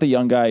wanted to go with the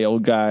young guy,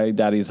 old guy,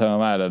 Daddy's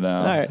Home. I don't know.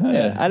 All right.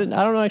 Yeah. I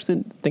don't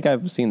actually think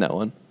I've seen that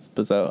one,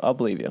 but so I'll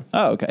believe you.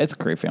 Oh, okay. It's a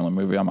great family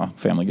movie. I'm a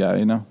family guy,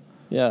 you know.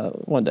 Yeah.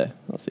 One day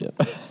I'll see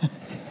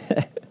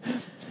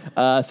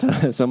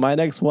it. So my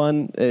next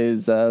one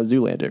is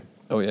Zoolander.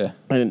 Oh yeah.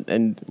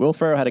 And Will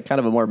Ferrell had a kind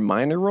of a more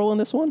minor role in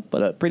this one,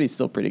 but a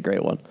still pretty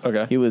great one.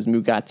 Okay. He was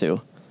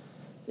Mugatu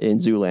in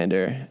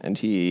Zoolander, and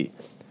he.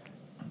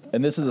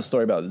 And this is a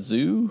story about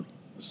zoos,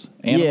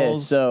 Yeah,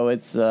 animals. so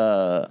it's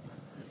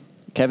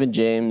Kevin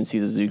James,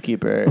 he's a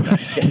zookeeper. No, I'm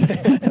just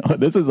kidding.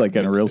 This is like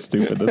getting real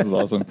stupid. This is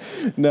awesome.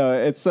 No,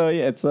 it's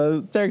Derek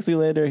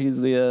Zoolander. He's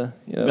the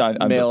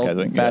I'm male just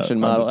kidding. fashion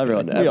Yeah, I'm model. just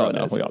Everyone kidding. We all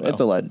knows. know, we all It's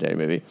know. a legendary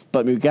movie.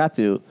 But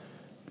Mugatu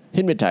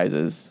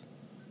hypnotizes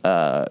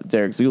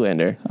Derek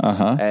Zoolander.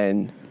 Uh-huh.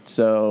 And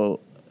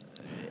so,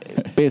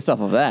 based off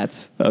of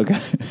that, Okay.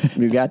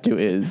 Mugatu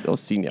is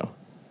Osinio.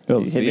 He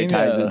Osinio.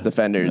 hypnotizes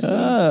defenders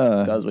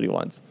and does what he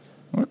wants.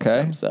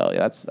 Okay. So yeah,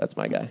 that's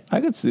my guy.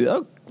 I could see.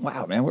 Oh,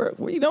 wow, man. We're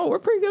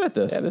pretty good at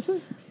this. Yeah, this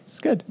is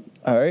good.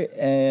 All right,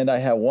 and I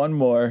have one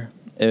more.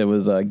 It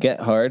was Get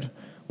Hard,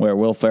 where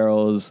Will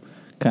Ferrell is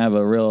kind of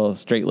a real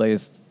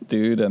straight-laced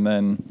dude, and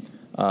then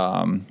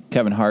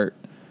Kevin Hart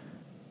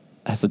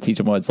has to teach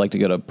him what it's like to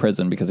go to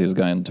prison because he was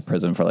going to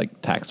prison for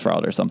like tax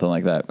fraud or something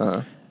like that.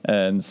 Uh-huh.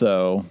 And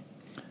so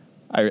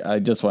I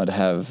just wanted to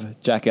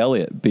have Jack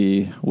Elliott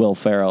be Will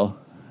Ferrell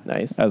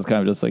Nice. as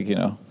kind of just like,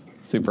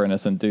 super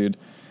innocent dude.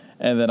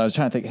 And then I was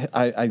trying to think,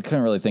 I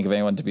couldn't really think of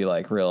anyone to be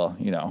like real,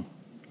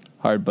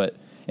 hard. But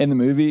in the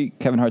movie,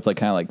 Kevin Hart's like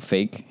kind of like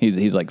fake.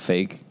 He's like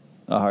fake,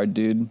 a hard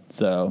dude.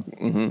 So,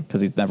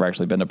 because he's never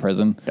actually been to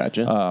prison.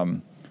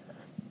 Gotcha.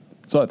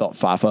 So I thought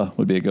Fafa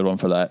would be a good one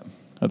for that.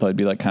 I thought he'd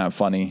be like kind of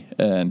funny,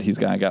 and he's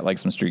kind of got like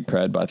some street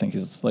cred, but I think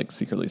he's like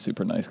secretly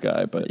super nice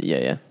guy. But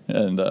yeah.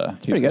 and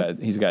pretty good.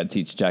 he's got to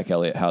teach Jack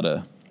Elliott how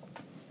to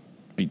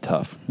be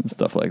tough and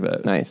stuff like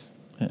that. Nice.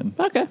 And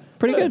Okay.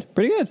 Pretty good.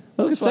 Pretty good.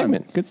 That was was a good fun.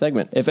 segment. Good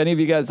segment. if any of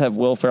you guys have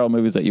Will Ferrell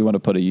movies that you want to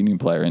put a Union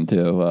player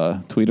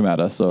into, tweet them at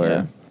us or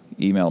Yeah.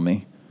 email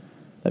me.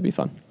 That'd be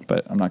fun.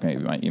 But I'm not going to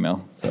give you my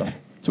email, so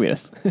Tweet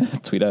us.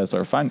 tweet us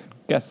or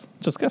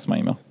just guess my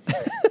email.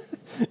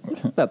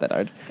 Not that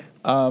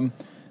hard.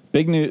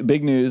 Big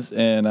news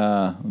in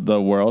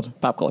the world,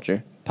 Pop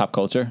culture. pop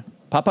culture.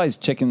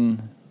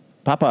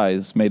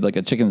 Popeyes made like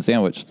a chicken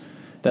sandwich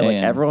That like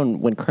and-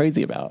 everyone went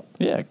crazy about.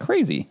 Yeah,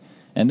 crazy.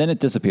 And then it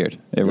disappeared.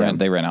 They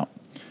ran out.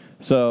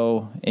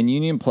 So in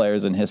Union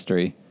players in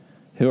history,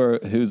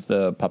 who's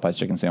the Popeyes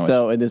chicken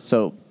sandwich?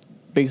 So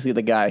basically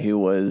the guy who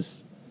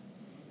was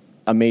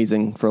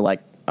amazing for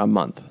like a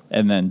month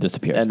and then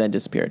disappeared. and then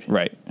disappeared.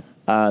 right.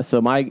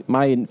 So my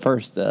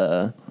first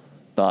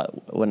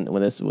thought when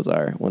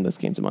this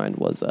came to mind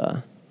was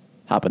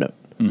Hopanote.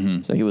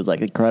 Mm-hmm. So he was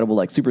like incredible,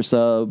 like super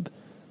sub,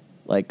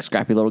 like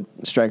scrappy little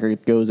striker,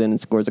 goes in and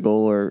scores a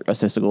goal or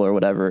assists a goal or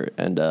whatever,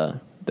 and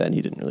then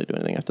he didn't really do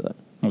anything after that.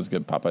 That was a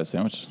good Popeye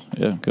sandwich.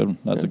 Yeah, good.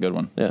 That's a good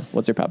one. Yeah.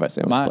 What's your Popeye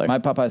sandwich? My player? my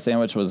Popeye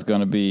sandwich was going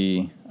to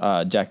be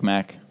Jack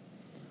Mack,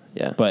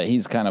 Yeah. but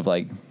he's kind of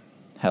like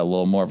had a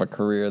little more of a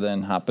career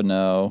than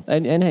Hopano.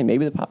 And hey,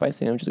 maybe the Popeye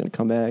sandwich is going to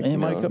come back. And he you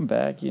might know. come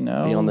back, Be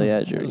on the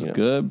edge. It Or, was you know.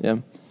 good. Yeah.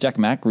 Jack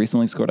Mack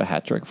recently scored a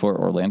hat trick for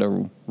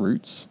Orlando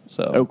Roots.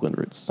 So Oakland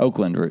Roots.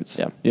 Oakland Roots.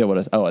 Yeah.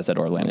 Yeah. I said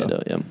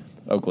Orlando. Yeah.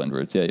 Oakland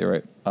Roots. Yeah, you're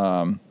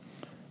right.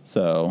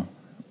 So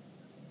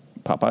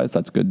Popeyes,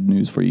 that's good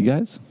news for you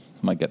guys.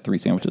 Might get 3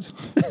 sandwiches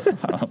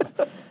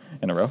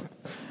in a row.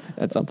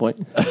 At some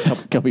point,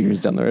 couple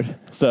years down the road.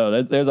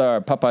 So there's our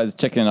Popeyes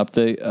chicken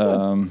update.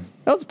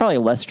 That was probably a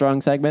less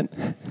strong segment.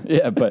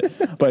 Yeah, but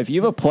if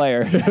you have a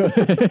player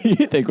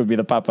you think would be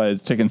the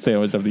Popeyes chicken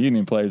sandwich of the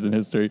Union players in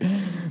history,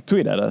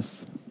 tweet at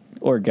us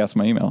or guess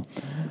my email.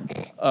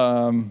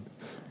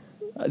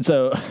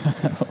 So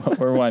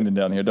we're winding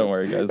down here. Don't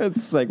worry, guys. Let's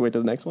segue to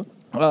the next one.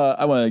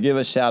 I want to give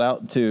a shout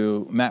out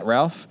to Matt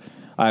Ralph.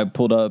 I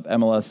pulled up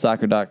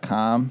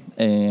MLSsoccer.com,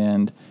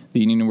 and the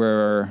Union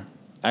were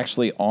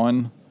actually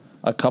on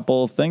a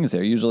couple of things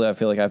there. Usually I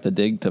feel like I have to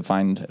dig to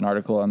find an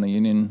article on the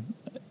Union,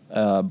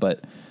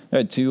 but there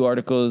are 2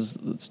 articles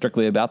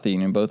strictly about the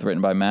Union, both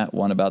written by Matt,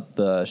 one about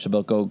the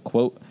Shabilko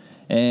quote,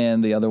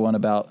 and the other one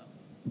about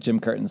Jim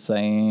Curtin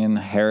saying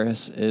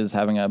Harris is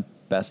having a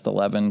best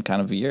 11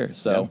 kind of year.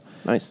 So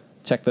Nice.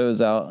 check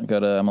those out. Go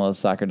to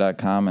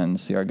MLSsoccer.com and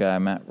see our guy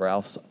Matt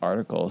Ralph's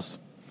articles.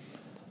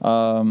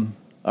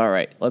 All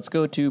right, let's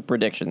go to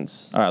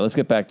predictions. All right, let's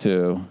get back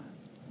to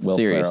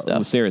Serious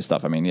Ferrell. stuff. Serious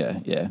stuff. I mean,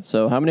 yeah.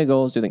 So, how many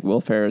goals do you think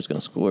Will Ferrell is going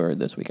to score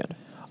this weekend?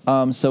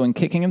 So in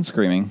Kicking and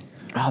Screaming,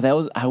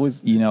 Oh, I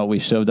was. we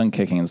should have done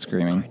Kicking and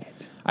Screaming.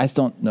 I just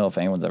don't know if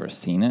anyone's ever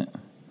seen it.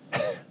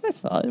 I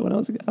saw it when I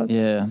was.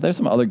 Yeah, there's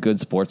some other good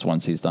sports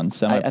ones he's done. I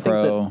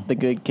Semi-pro. think the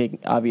good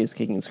obvious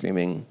kicking and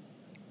screaming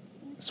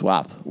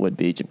swap would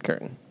be Jim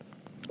Curtin.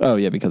 Oh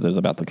yeah, because there's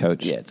about the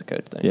coach. Yeah, it's a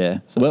coach thing. Yeah.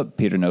 So what?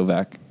 Peter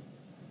Novak.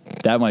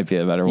 That might be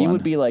a better He one.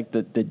 would be like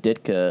the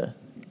Ditka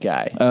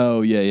guy,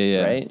 Oh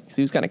yeah. right? Because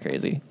he was kind of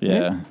crazy.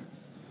 Yeah.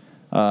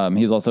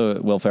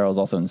 Will Ferrell's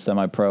also in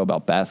Semi-Pro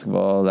about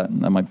basketball. That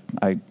might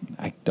I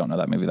don't know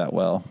that movie that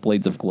well.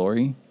 Blades of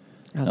Glory.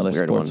 That was a Another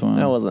weird sports one. one.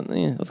 That wasn't.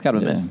 It was kind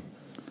of a Yeah. miss.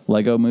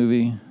 Lego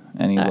Movie.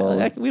 Any little.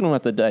 We don't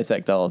have to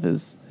dissect all of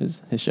his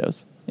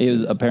shows. He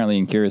was apparently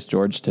in Curious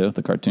George too,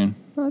 the cartoon.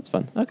 Oh, that's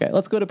fun. Okay,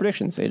 let's go to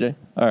predictions, AJ.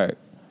 All right.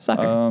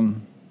 Soccer.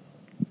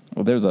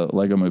 Well, there's a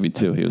Lego Movie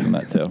too. He was in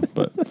that too.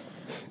 But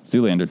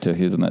Zoolander too.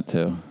 He was in that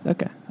too.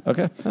 Okay.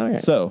 Okay. All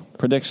right. So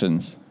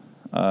predictions.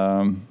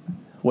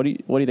 What do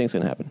you think's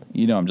gonna happen?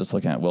 I'm just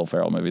looking at Will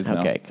Ferrell movies now.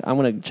 Okay, I'm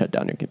gonna shut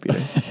down your computer.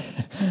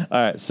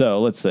 All right.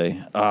 So let's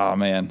see. Oh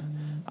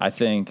man, I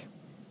think.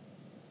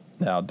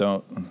 Now,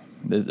 don't.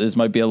 This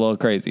might be a little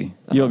crazy.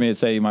 You want me to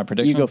say my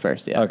prediction? You go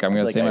first, yeah. Okay, I'm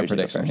going to say my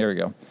prediction. Here we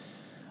go.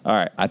 All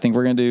right, I think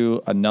we're going to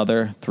do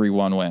another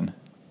 3-1 win.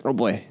 Oh,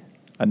 boy.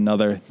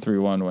 Another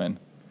 3-1 win.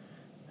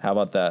 How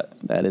about that?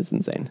 That is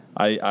insane.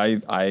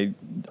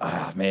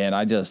 Man,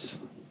 I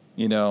just,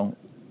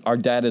 our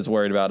dad is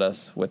worried about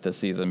us with this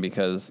season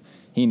because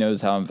he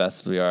knows how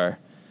invested we are,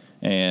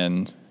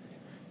 and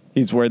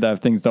he's worried that if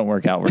things don't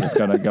work out, we're just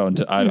going to go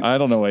into, I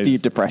don't know. Ways.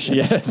 Deep depression.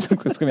 Yeah, it's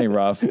going to be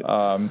rough.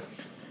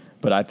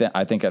 But I think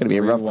it's going to be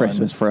a rough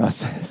Christmas for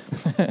us.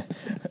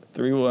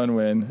 3-1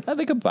 win. I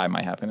think I'll buy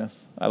my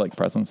happiness. I like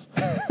presents.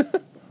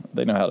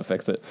 They know how to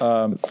fix it.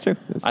 That's true.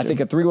 I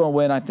think a 3-1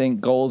 win. I think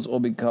goals will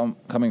be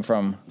coming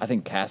from. I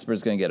think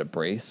Casper's going to get a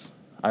brace.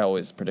 I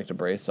always predict a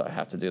brace, so I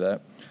have to do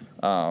that.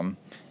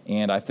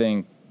 And I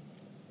think,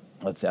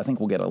 let's see. I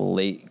think we'll get a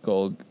late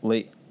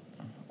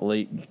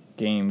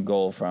game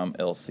goal from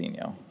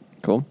Ilsinho.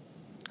 Cool.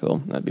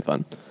 That'd be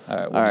fun.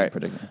 All right.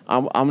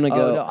 I'm gonna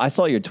go. No, I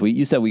saw your tweet.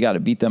 You said we got to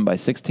beat them by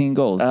 16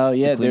 goals. Oh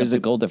yeah, there's a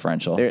goal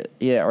differential. Our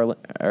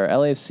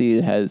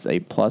LAFC has a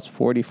plus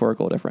 44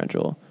 goal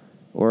differential.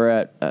 We're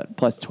at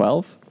plus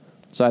 12.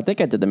 So I think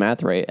I did the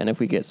math right. And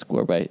if we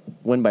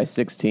win by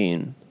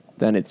 16,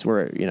 then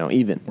we're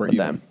even with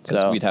them.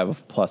 Because so we'd have a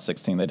plus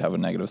 16, they'd have a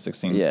negative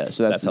 16. Yeah,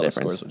 so that's how the the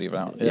scores would even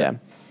out.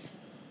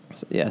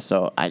 Yeah.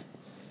 So I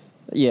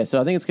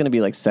think it's gonna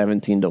be like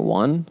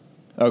 17-1.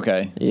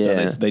 Okay.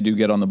 Yeah. So they do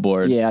get on the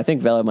board. Yeah, I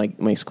think Vela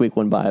might squeak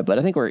one by, but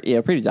I think we're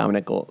pretty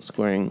dominant goal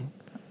scoring.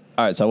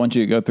 All right, so I want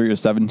you to go through your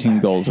 17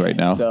 goals right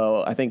now.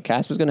 So I think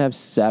Casper's going to have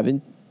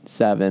 7.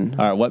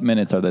 All right, what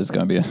minutes are those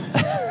going to be?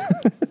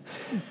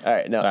 All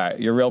right, no. All right,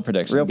 your real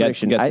prediction. Real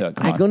prediction. Get to it.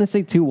 Come on. I'm going to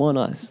say 2-1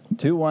 us.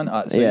 2-1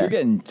 us. So Yeah. you're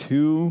getting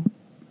 2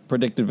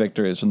 predicted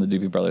victories from the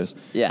Doopy Brothers.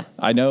 Yeah.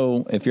 I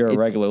know if you're a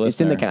regular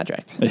listener. It's in the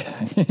contract.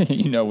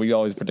 We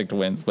always predict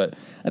wins, but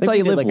that's I how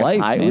you think live life,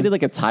 man. We did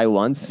like a tie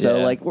once,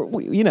 so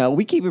Yeah.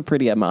 we keep it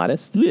pretty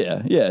modest.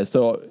 Yeah.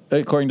 So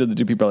according to the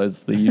Doopy Brothers,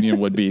 the Union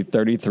would be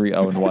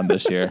 33-0-1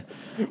 this year.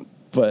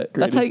 But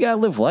that's how you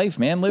gotta live life,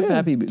 man. Live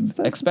happy.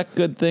 Expect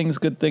good things.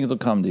 Good things will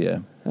come to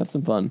you. Have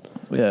some fun.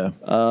 Yeah.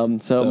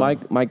 So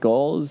my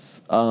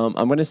goals.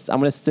 I'm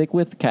gonna stick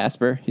with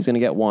Casper. He's gonna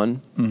get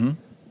 1. Mm-hmm.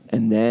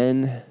 And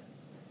then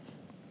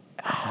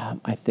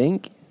I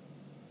think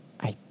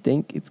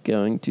it's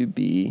going to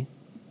be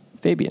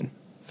Fabian.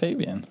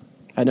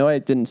 I know I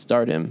didn't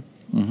start him,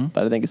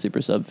 but I think a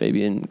super sub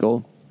Fabian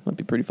goal might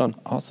be pretty fun.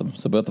 Awesome.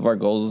 So both of our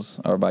goals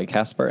are by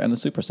Casper and a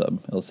super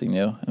sub,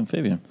 Ilsinho and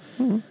Fabian.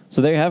 Mm-hmm.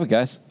 So there you have it,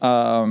 guys.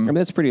 I mean,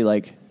 that's pretty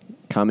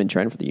common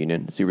trend for the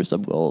Union. Super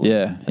sub goal.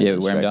 Yeah. We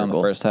wear him down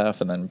goal. the first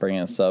half and then bring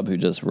in a sub who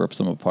just rips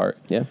them apart.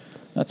 Yeah.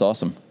 That's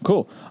awesome.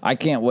 Cool. I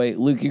can't wait.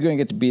 Luke, you're going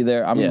to get to be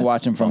there. I'm going to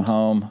watch him from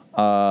home.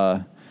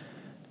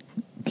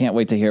 Can't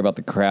wait to hear about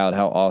the crowd,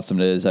 how awesome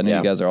it is. I know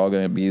you guys are all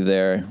going to be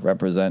there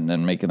representing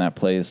and making that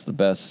place the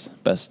best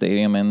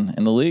stadium in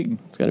the league.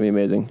 It's going to be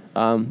amazing.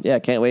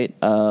 Can't wait.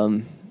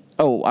 I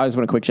just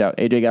want a quick shout.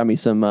 AJ got me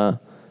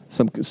some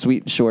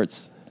sweet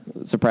shorts,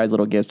 surprise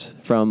little gift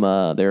from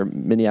their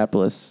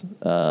Minneapolis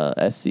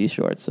SC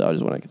shorts. So I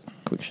just want to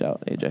quick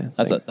shout, AJ.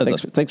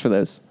 Thanks for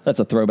those. That's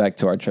a throwback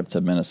to our trip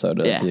to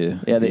Minnesota. Yeah.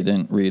 If you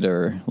didn't read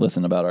or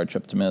listen about our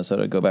trip to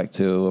Minnesota, go back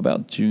to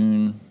about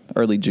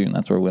early June.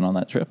 That's where we went on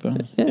that trip.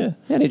 Yeah.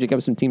 And AJ got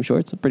me some team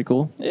shorts. Pretty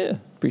cool. Yeah.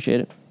 Appreciate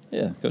it.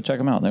 Yeah. Go check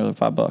them out. They're like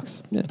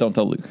 $5. Yeah. Don't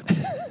tell Luke.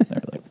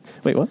 They're like,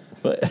 wait, what?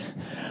 But,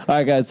 all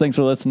right, guys. Thanks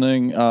for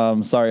listening.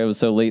 Sorry it was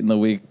so late in the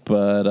week,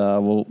 but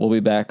we'll be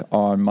back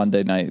on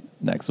Monday night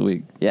next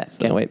week. Yeah.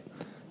 So. Can't wait.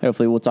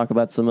 Hopefully we'll talk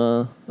about some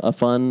a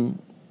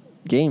fun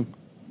game.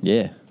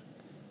 Yeah.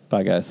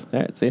 Bye, guys. All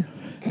right. See you.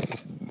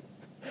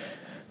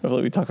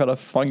 Hopefully we talk about a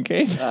fun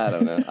game. I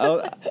don't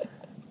know.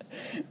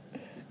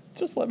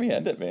 Just let me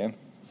end it, man.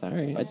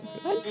 Sorry.